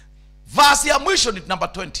 Verse ya mwisho ni number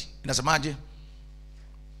 20. Inasemaje?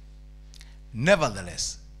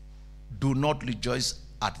 Nevertheless, do not rejoice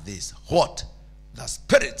at this. What? The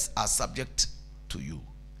spirits are subject to you.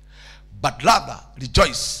 But rather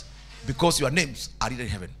rejoice because your names are written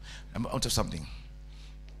in heaven. I'm on to something.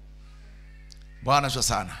 Bwana asifiwe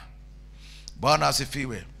sana. Bwana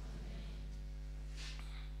asifiwe.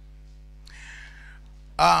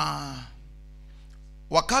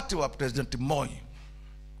 Wakati wa President Moi,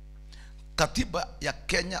 katiba ya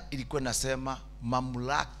Kenya ilikuwa inasema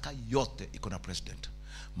mamlaka yote iko na president.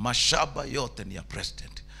 Mashamba yote ni ya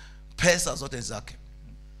president. Pesa zote ni zake.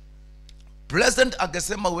 President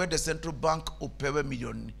angesema uende Central Bank upewe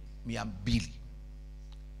milioni 200.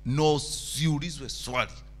 No siulizwe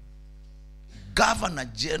swali.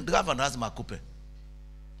 Governor lazima akupe.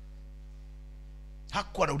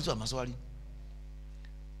 Hakuwa anaulizwa maswali.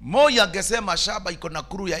 Moi angesema shamba iko na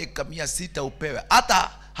kuru ya eka 600 upewe.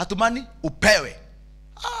 Hata hatumani upewe.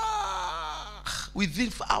 Within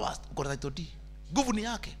 4 hours uko na title. Nguvu ni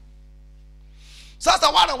yake. Sasa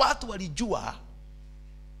wale watu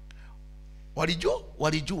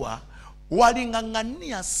walijua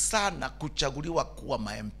walingangania sana kuchaguliwa kuwa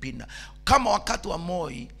maempina. Kama wakati wa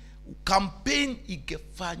Moi, campaign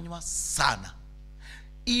ingefanywa sana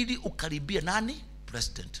ili ukaribie nani?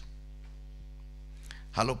 President.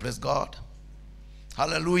 Hello, praise God.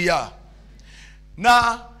 Hallelujah.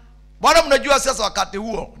 Na bwana, mnajua sasa wakati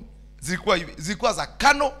huo zilikuwa za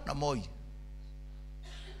Kano na Moi.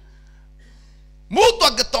 Mtu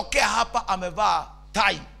angetokea hapa amevaa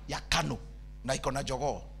tai ya Kano na iko na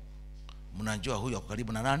jogoo, mnajua huyo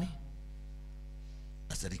karibu na nani?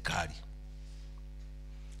 Na serikali.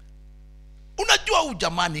 Unajua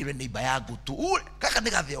ujamani ile neiba yangu tu. Kaka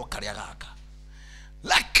nikatheo kalia kaka.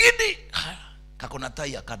 Lakini kakona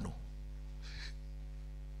tai ya Kano.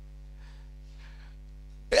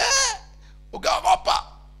 Ukaogopa.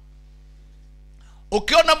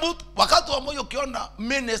 Ukiona mtu wakati wa moyo, ukiona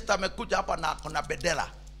minister amekuja hapa na kuna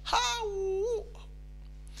bendera.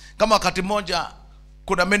 Kama wakati mmoja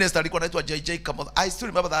kuna minister alikuwa anaitwa JJ Kamoth. I still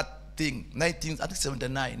remember that thing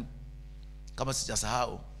 1979. Kama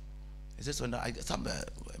sijasahau. Is this when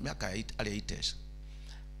miaka ya 80s.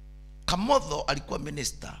 Kamotho alikuwa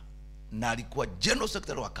minister na alikuwa general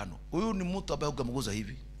secretary wa KANU. Huyu ni mtu ambaye ungemguza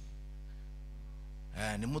hivi.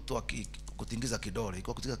 Ni mtu wa kutingiza kidole,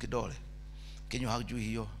 iko kutingiza kidole. Kenyo hajui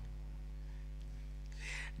hiyo.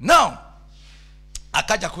 Now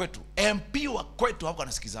akaja kwetu, MP wa kwetu hapo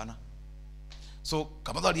anasikizana. So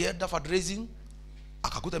kama alienda fundraising,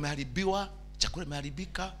 akakuta imeharibiwa, chakula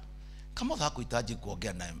imeharibika. Kama hakuhitaji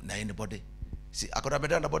kuongea na anybody. Si akona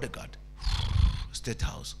bedana na bodyguard. State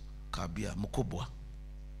House, kabia mkubwa.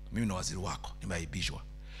 Mimi ni waziri wako, nimeaibishwa.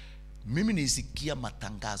 Mimi nisikia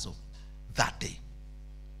matangazo that day.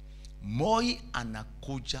 Moi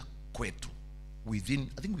anakuja kwetu within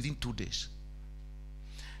 2 days.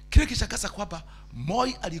 Kile kishakasa kwamba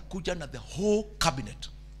Moi alikuja na the whole cabinet.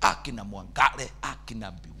 Akina Mwangale,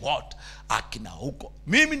 akina Biwott, akina huko.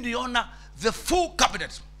 Mimi niona the full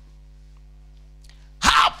cabinet.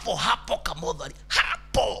 Hapo Kamodhari,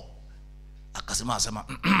 hapo. Akasema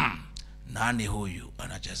nani huyu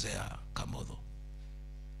anachezea Kamodho?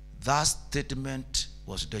 That statement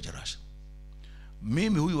was dangerous.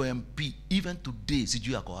 Mimi huyu MP even today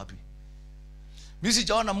sijui yako wapi. Mimi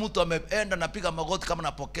sijaona mtu ameenda napiga magoti kama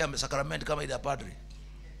napokea sakramenti kama ile ya padri.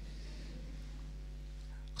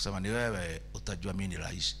 Kusema ni wewe utajua mimi ni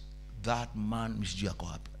rais. That man mimi sijui yako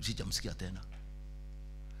wapi. Sijamsikia tena.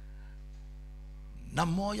 Na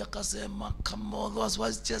moja akasema Kamodho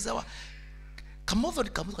asichezewa. Kamodho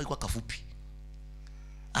alikuwa kafupi.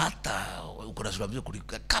 Hata uko na sura mzuri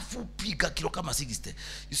kuliko kafupi kilo kama 60.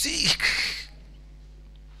 You see?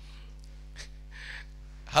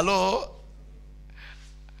 Hello?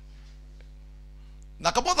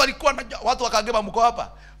 Na Kamodho alikuwa na watu wakagema mko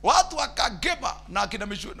hapa. Watu wakagema na akina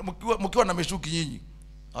mkiwa na meshuki nyinyi.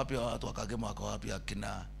 Wapi watu wakagema wako wapi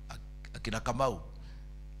akina Kamau?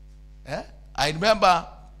 I remember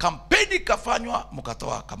kampeni kafanywa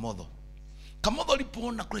mkatoa Kamodho. Kamodho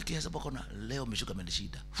alipoona kule kihesabu kona leo meshuka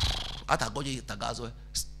amenishida. Hata ngoje itangazwe.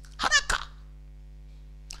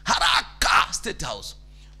 Haraka State House.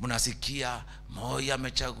 Mnasikia Moi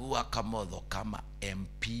amechagua Kamodho kama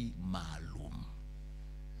MP maalum.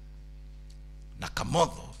 Na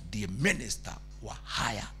Kamodho ndiye minister wa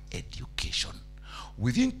higher education.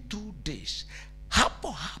 Within 2 days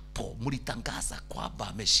hapo mlitangaza kwamba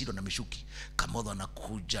ameshindwa na mishuki. Kamodho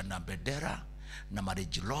anakuja na bendera na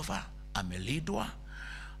marriage lover, amelidwa,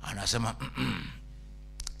 anasema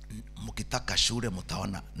mkitaka shule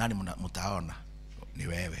mtaona. Nani mtaona? Ni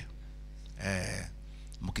wewe.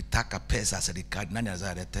 Mkitaka pesa serikali nani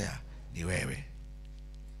anazaletea? Ni wewe.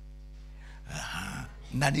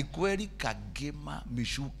 Na ni kweli kagema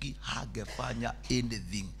mishuki hagefanya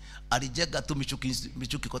anything. Alijenga tu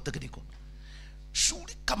mishuki kwa tekniko.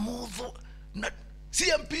 Shule Kamodho na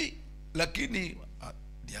CMP lakini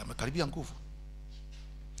ndiye amekaribia nguvu.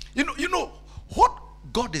 You know what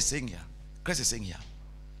God is saying here? Christ is saying here.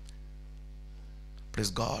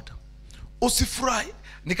 Praise God. Usifurahi.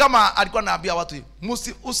 Ni kama alikuwa anaambia watu,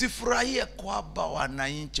 usifurahie kwamba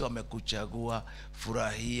wananchi wamekuchagua,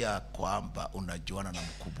 furahia kwamba unajuana na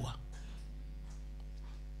mkubwa.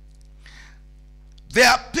 There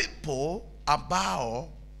are people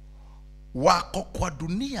ambao wako kwa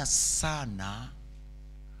dunia sana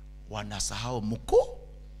wanasahau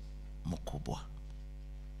mkubwa.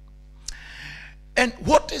 And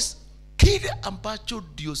what is kile ambacho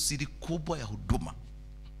ndio siri kubwa ya huduma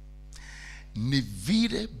ni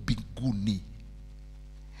vile mbinguni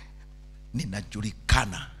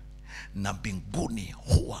ninajulikana, na mbinguni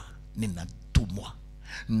huwa ninatumwa,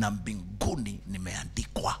 na mbinguni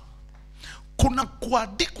nimeandikwa. Kuna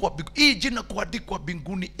kuandikwa, hii jina kuandikwa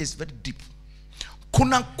mbinguni is very deep.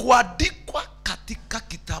 Kuna kuandikwa katika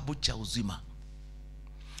kitabu cha uzima,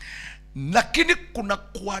 lakini kuna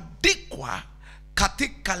kuandikwa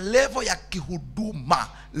katika level ya kihuduma,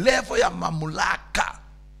 level ya mamlaka.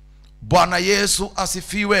 Bwana Yesu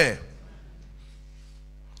asifiwe.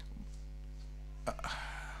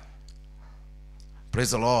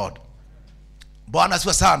 Praise the Lord. Bwana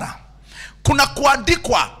asifiwe sana. Kuna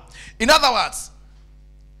kuandikwa. In other words,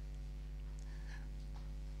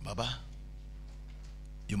 Baba,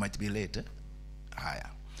 you might be late. Haya.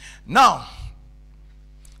 Now,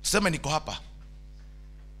 sema niko hapa.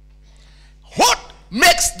 What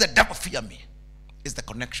makes the devil fear me is the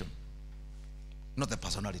connection, not the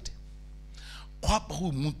personality. Kwamba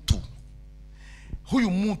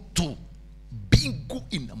huyu mtu bingu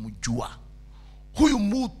inamjua. Huyu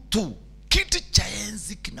mtu kiti cha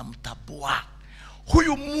enzi kinamtabua.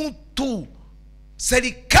 Huyu mtu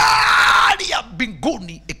serikali ya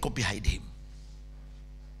mbinguni iko behind him.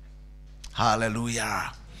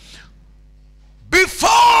 Hallelujah.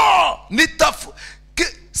 Before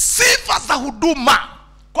sifa za huduma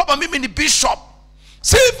kwamba mimi ni bishop,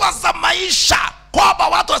 Sifa za maisha, kwamba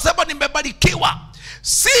watu wasema nimebarikiwa.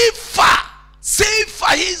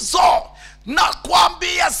 Sifa hizo na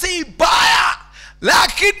kuambia si baya,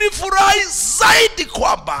 lakini furahi zaidi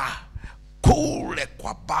kwamba kule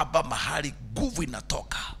kwa Baba mahali nguvu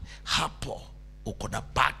inatoka, hapo uko na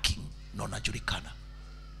backing na unajulikana.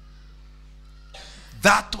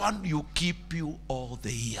 That one you keep you all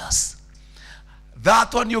the years.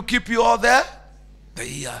 That one you keep you all the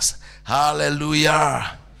years.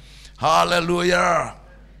 Hallelujah. Hallelujah.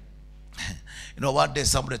 You know, one day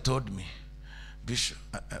somebody told me, Bishop,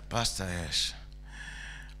 Pastor Ash,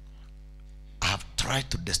 I have tried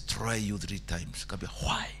to destroy you 3 times.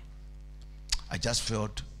 Why? I just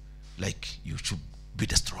felt like you should be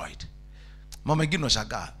destroyed. Mama ingine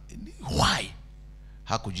washangaa, why?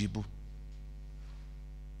 Hakujibu.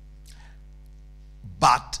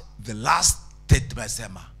 But the last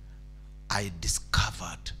statement, I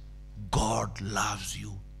discovered God loves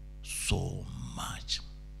you so much.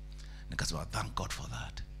 Nikasema, thank God for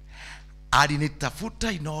that.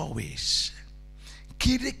 Alinitafuta in all ways.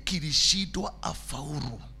 Kile kilishindwa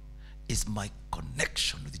afaulu is my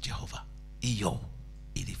connection with Jehovah. Iyo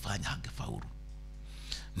ilifanya hangefaulu.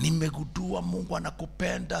 Nimegundua Mungu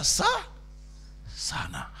anakupenda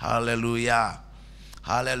sana. Hallelujah.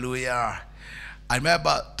 Hallelujah. I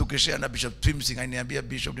remember tukishare na Bishop Twimsing, aliniambia,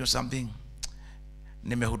 Bishop, you know something?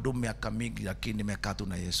 Nimehudumu miaka mingi lakini nimekaa tu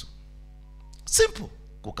na Yesu. Simple,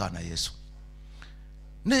 kukaa na Yesu.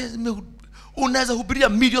 Unaweza hubiria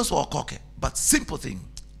millions waokoke, but simple thing,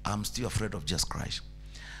 I'm still afraid of Jesus Christ.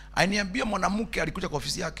 Aliniambia mwanamke alikuja kwa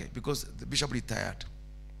ofisi yake because the bishop retired.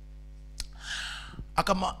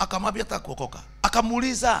 Akamwambia nataka kuokoka.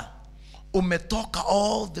 Akamuuliza, umetoka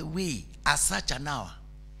all the way as such an hour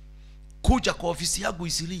kuja kwa ofisi yangu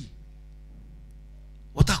Isili,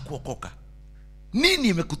 wataka kuokoka, nini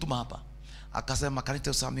imekutuma hapa? Akasema, can I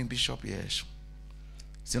tell something, Bishop? Yes.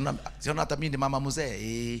 Siona hata mimi ni mama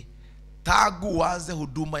mzee. Tagu waze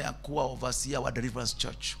huduma ya kuwa overseer wa Deliverance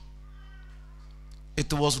Church,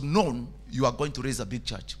 it was known you are going to raise a big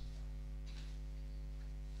church.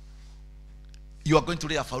 You are going to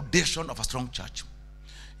lay a foundation of a strong church.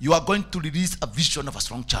 You are going to release a vision of a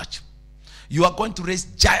strong church. You are going to raise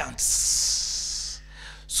giants.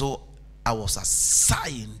 So I was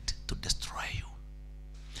assigned to destroy you.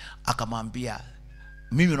 Akamwambia,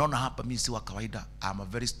 mimi unaona hapa mimi si wa kawaida. I'm a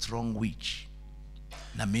very strong witch.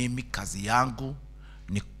 Na mimi kazi yangu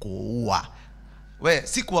ni kuua. We,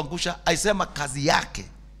 si kuangusha. Aisema kazi yake,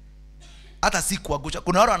 hata si kuangusha.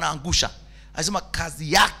 Kuna wale wanaangusha. Aisema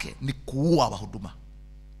kazi yake ni kuua wahuduma.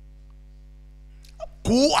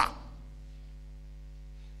 Kuua.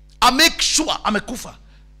 I make sure amekufa.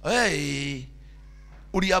 Hey,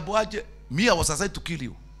 uliabuaje? Me, I was assigned to kill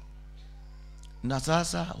you. Na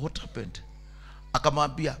sasa what happened?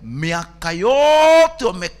 Akamwambia, miaka yote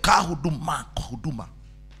umekaa huduma kwa huduma,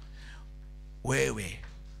 wewe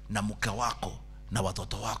na mke wako na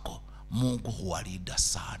watoto wako Mungu huwalinda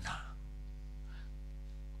sana.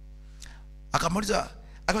 Akamuuliza,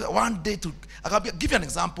 one day akamwambia, give you an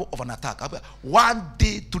example of an attack. One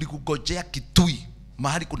day tulikugojea Kitui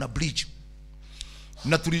mahali kuna bridge,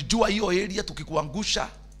 na tulijua hiyo area tukikuangusha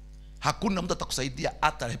hakuna mtu atakusaidia,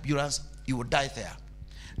 hata ambulance, you will die there.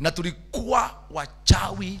 Na tulikuwa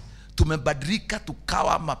wachawi, tumebadilika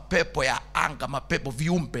tukawa mapepo ya anga, mapepo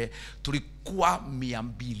viumbe, tulikuwa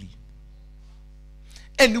 200.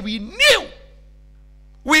 And we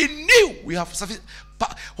knew we have sufficient.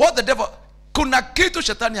 What the devil, kuna kitu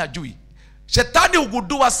shetani hajui. Shetani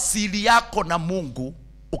hugundua siri yako na Mungu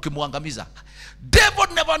ukimwangamiza. Devil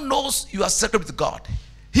never knows you are settled with God.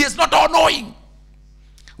 He is not all knowing.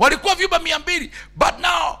 Walikuwa viumbe 200, but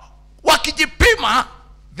now wakijipima,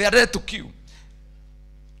 they are ready to kill.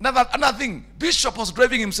 Another thing, Bishop was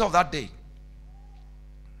driving himself that day.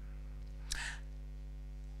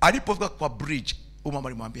 Alipofika kwa bridge, mama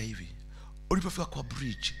alimwambia hivi, ulipofika kwa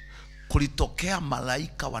bridge, kulitokea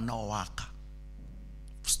malaika wanaowaka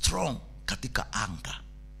strong katika anga.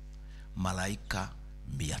 Malaika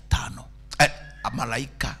 500.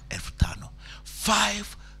 Malaika 5,000.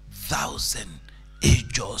 5,000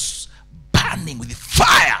 angels burning with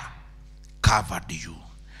fire covered you.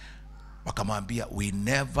 Wakamwambia, we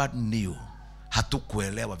never knew,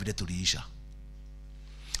 hatukuelewa vile tuliisha.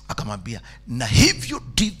 Akamwambia, na hivyo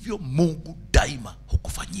ndivyo Mungu daima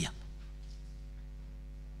hukufanyia.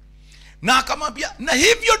 Na akamwambia, na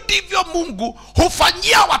hivyo ndivyo Mungu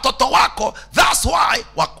hufanyia watoto wako. That's why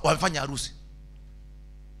wamefanya harusi.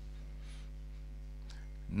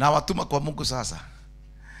 Na watuma kwa Mungu sasa,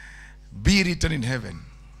 be written in heaven.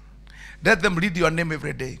 Let them read your name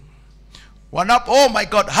every day. Oh my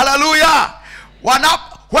God, hallelujah.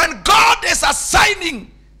 When God is assigning,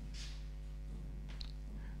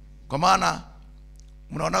 kwa maana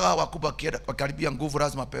mnaonaga wakubwa wakaribia nguvu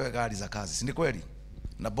lazima pewe gari za kazi, si ni kweli?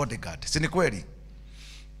 Na bodyguard, si ni kweli?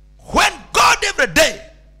 When God every day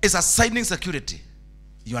is assigning security,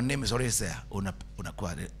 your name is always there,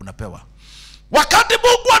 unapewa. Wakati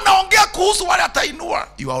Mungu anaongea kuhusu wale atainua,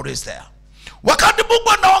 you are always there. Wakati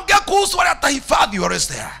Mungu anaongea kuhusu wale atahifadhi, you are always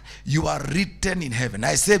there. You are written in heaven.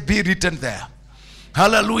 I say be written there.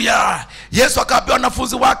 Hallelujah. Yesu akaambia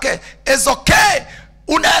wanafunzi wake, it's okay,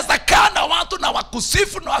 unaweza kaa na watu na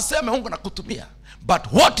wakusifu na waseme Mungu nakutumia, but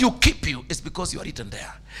what you keep you is because you are written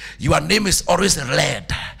there. Your name is always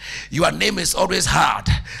read. Your name is always heard.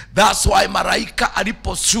 That's why malaika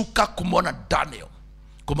aliposhuka kumwona Daniel,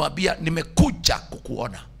 kumwambia nimekuja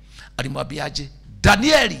kukuona, alimwambiaje?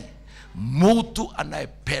 Danieli, mtu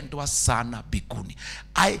anayependwa sana bikuni.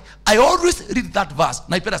 I always read that verse,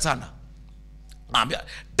 naipenda sana. Mwambia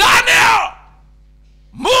Daniel,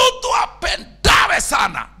 mtu apendawe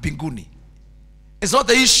sana binguni. It's not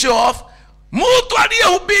the issue of mtu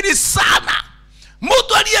aliyehubiri sana,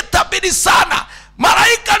 mtu aliyetabiri sana.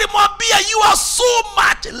 Malaika alimwambia you are so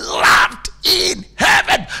much loved in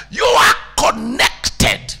heaven. You are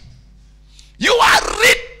connected. You are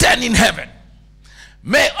written in heaven.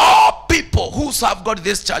 May all people who serve God in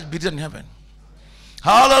this church be written in heaven.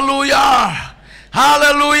 Hallelujah.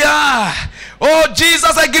 Hallelujah. Oh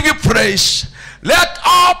Jesus, I give you praise. Let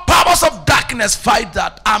all powers of darkness fight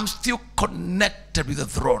that I'm still connected with the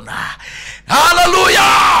throne.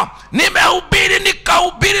 Hallelujah. Nimehubiri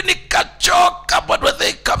nikachoka, but when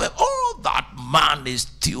they come, oh, that man is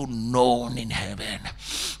still known in heaven.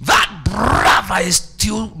 That brother is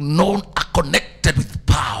still known, connected with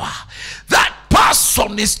power. That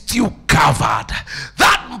person is still covered.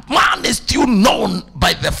 That man is still known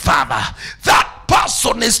by the Father. That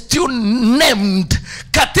person is still named.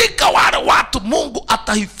 Katika wale watu Mungu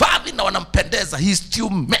atahifadhi na wanampendeza, he is still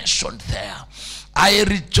mentioned there. I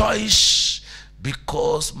rejoice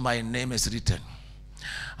because my name is written.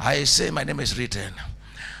 I say my name is written.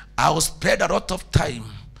 I will spend a lot of time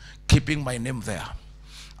keeping my name there.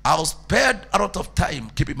 I will spend a lot of time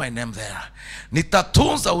keeping my name there.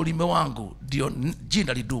 Nitatunza ulimi wangu ndio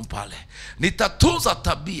jina lidumu pale. Nitatunza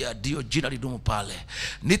tabia ndio jina lidumu pale.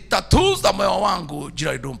 Nitatunza moyo wangu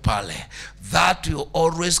jina lidumu pale. That will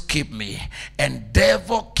always keep me. And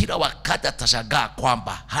devil kila wakati atashangaa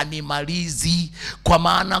kwamba hanimalizi, kwa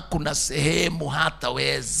maana kuna sehemu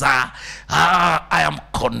hataweza. I am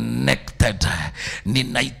connected.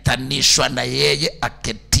 Ninaitanishwa na yeye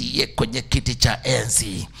aketie kwenye kiti cha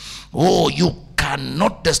enzi. Oh, you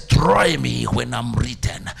cannot destroy me when I'm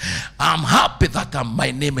written. I'm happy that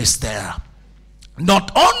my name is there.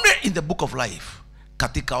 Not only in the book of life,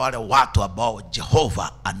 katika wale watu ambao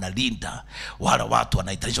Jehova analinda, wale watu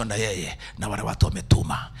wanaitanishwa na yeye, na wale watu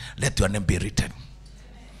wametuma. Let your name be written.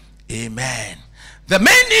 Amen. The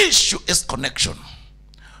main issue is connection.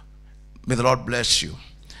 May the Lord bless you.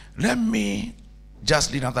 Let me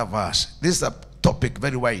just read another verse. This is a topic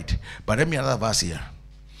very wide, but let me another verse here.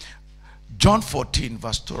 John 14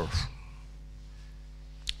 verse 12.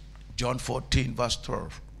 John 14 verse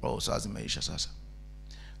 12. Oh, sasa imeisha sasa.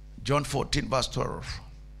 John 14 verse 12.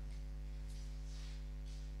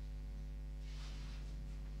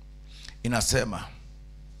 Inasema,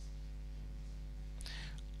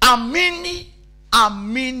 amini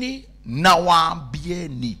amini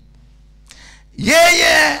nawaambieni,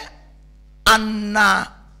 yeye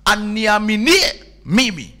aniaminie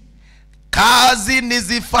mimi, kazi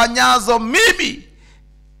nizifanyazo mimi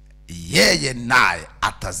yeye naye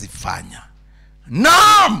atazifanya,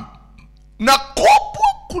 naam, na kubwa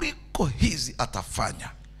kuliko hizi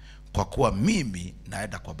atafanya, kwa kuwa mimi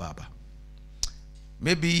naenda kwa Baba.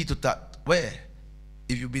 Maybe where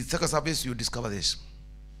if you be second service you discover this.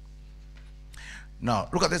 Now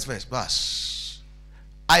look at this verse.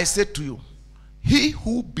 I say to you, he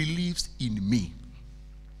who believes in me,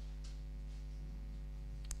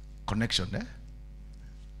 connection, eh?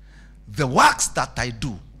 The works that I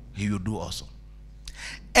do, he will do also.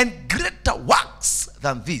 And greater works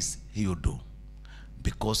than this he will do,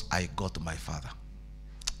 because I go to my Father.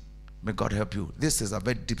 May God help you. This is a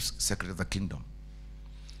very deep secret of the kingdom.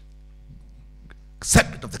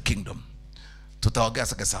 Secret of the kingdom. Tutaongea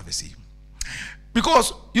second service.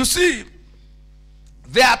 Because you see,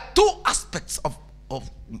 there are two aspects of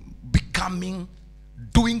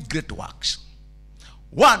doing great works.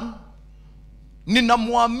 One,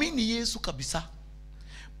 ninamwamini Yesu kabisa.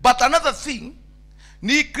 But another thing,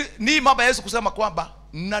 ni mama Yesu kusema kwamba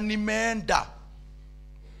na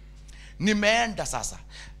nimeenda sasa.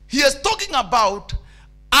 He is talking about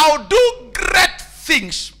I'll do great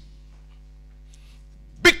things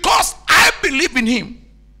because I believe in him.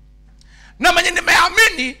 Na mwenye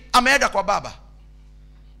nimeamini ameenda kwa Baba.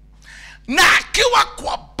 Na akiwa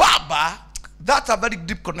kwa Baba, that's a very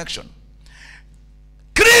deep connection.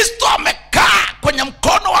 Kristo amekaa kwenye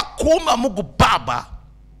mkono wa kuume wa Mungu Baba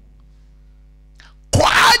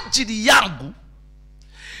kwa ajili yangu,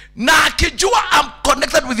 na akijua I'm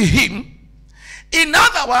connected with him. In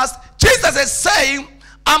other words, Jesus is saying,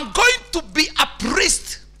 I'm going to be a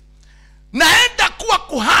priest. Naenda kuwa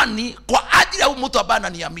kuhani kwa ajili ya mtu ambaye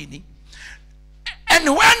ananiamini. And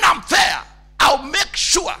when I'm there, I'll make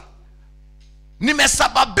sure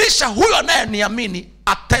nimesababisha huyo anayeniamini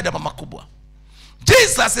atende mambo makubwa.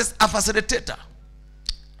 Jesus is a facilitator.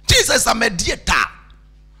 Jesus is a mediator.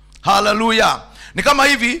 Hallelujah. Ni kama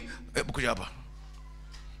hivi, kuja hapa.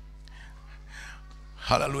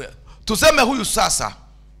 Hallelujah. Tuseme huyu sasa.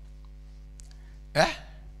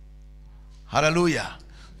 Hallelujah.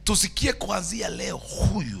 Tusikie kuanzia leo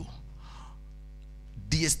huyu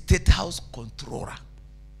the State House controller,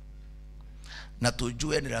 na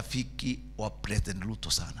tujue ni rafiki wa President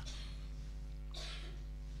Ruto sana.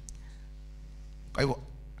 Kwa hivyo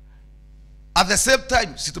at the same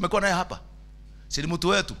time, si tumekuwa naye hapa, si ni mtu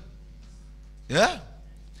wetu,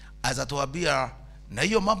 azatuambia na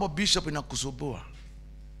hiyo mambo bishop inakusumbua,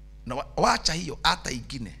 na wacha hiyo, hata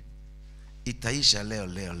ingine itaisha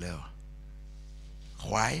leo.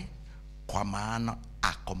 Why? Kwa maana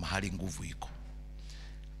ako mahali nguvu iko.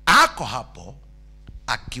 Ako hapo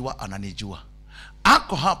akiwa ananijua.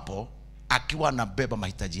 Ako hapo akiwa anabeba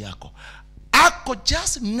mahitaji yako. Ako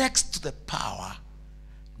just next to the power,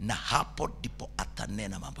 na hapo ndipo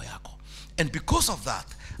atanena mambo yako. And because of that,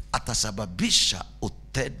 atasababisha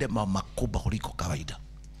utende mambo makubwa kuliko kawaida.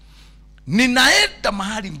 Ninaenda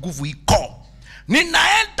mahali nguvu iko.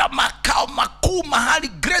 Ninaenda makao makuu, mahali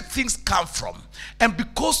great things come from. And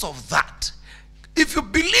because of that, if you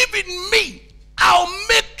believe in me, I'll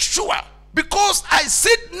make sure, because I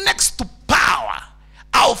sit next to power,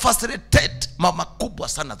 I'll facilitate mambo makubwa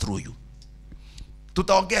sana through you.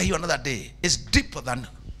 Tutaongea hiyo another day. It's deeper than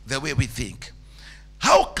the way we think.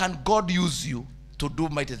 How can God use you to do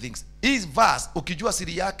mighty things? His verse, ukijua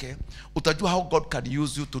siri yake, utajua how God can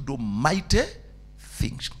use you to do mighty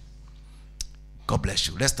things. God bless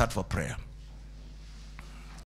you. Let's start for prayer.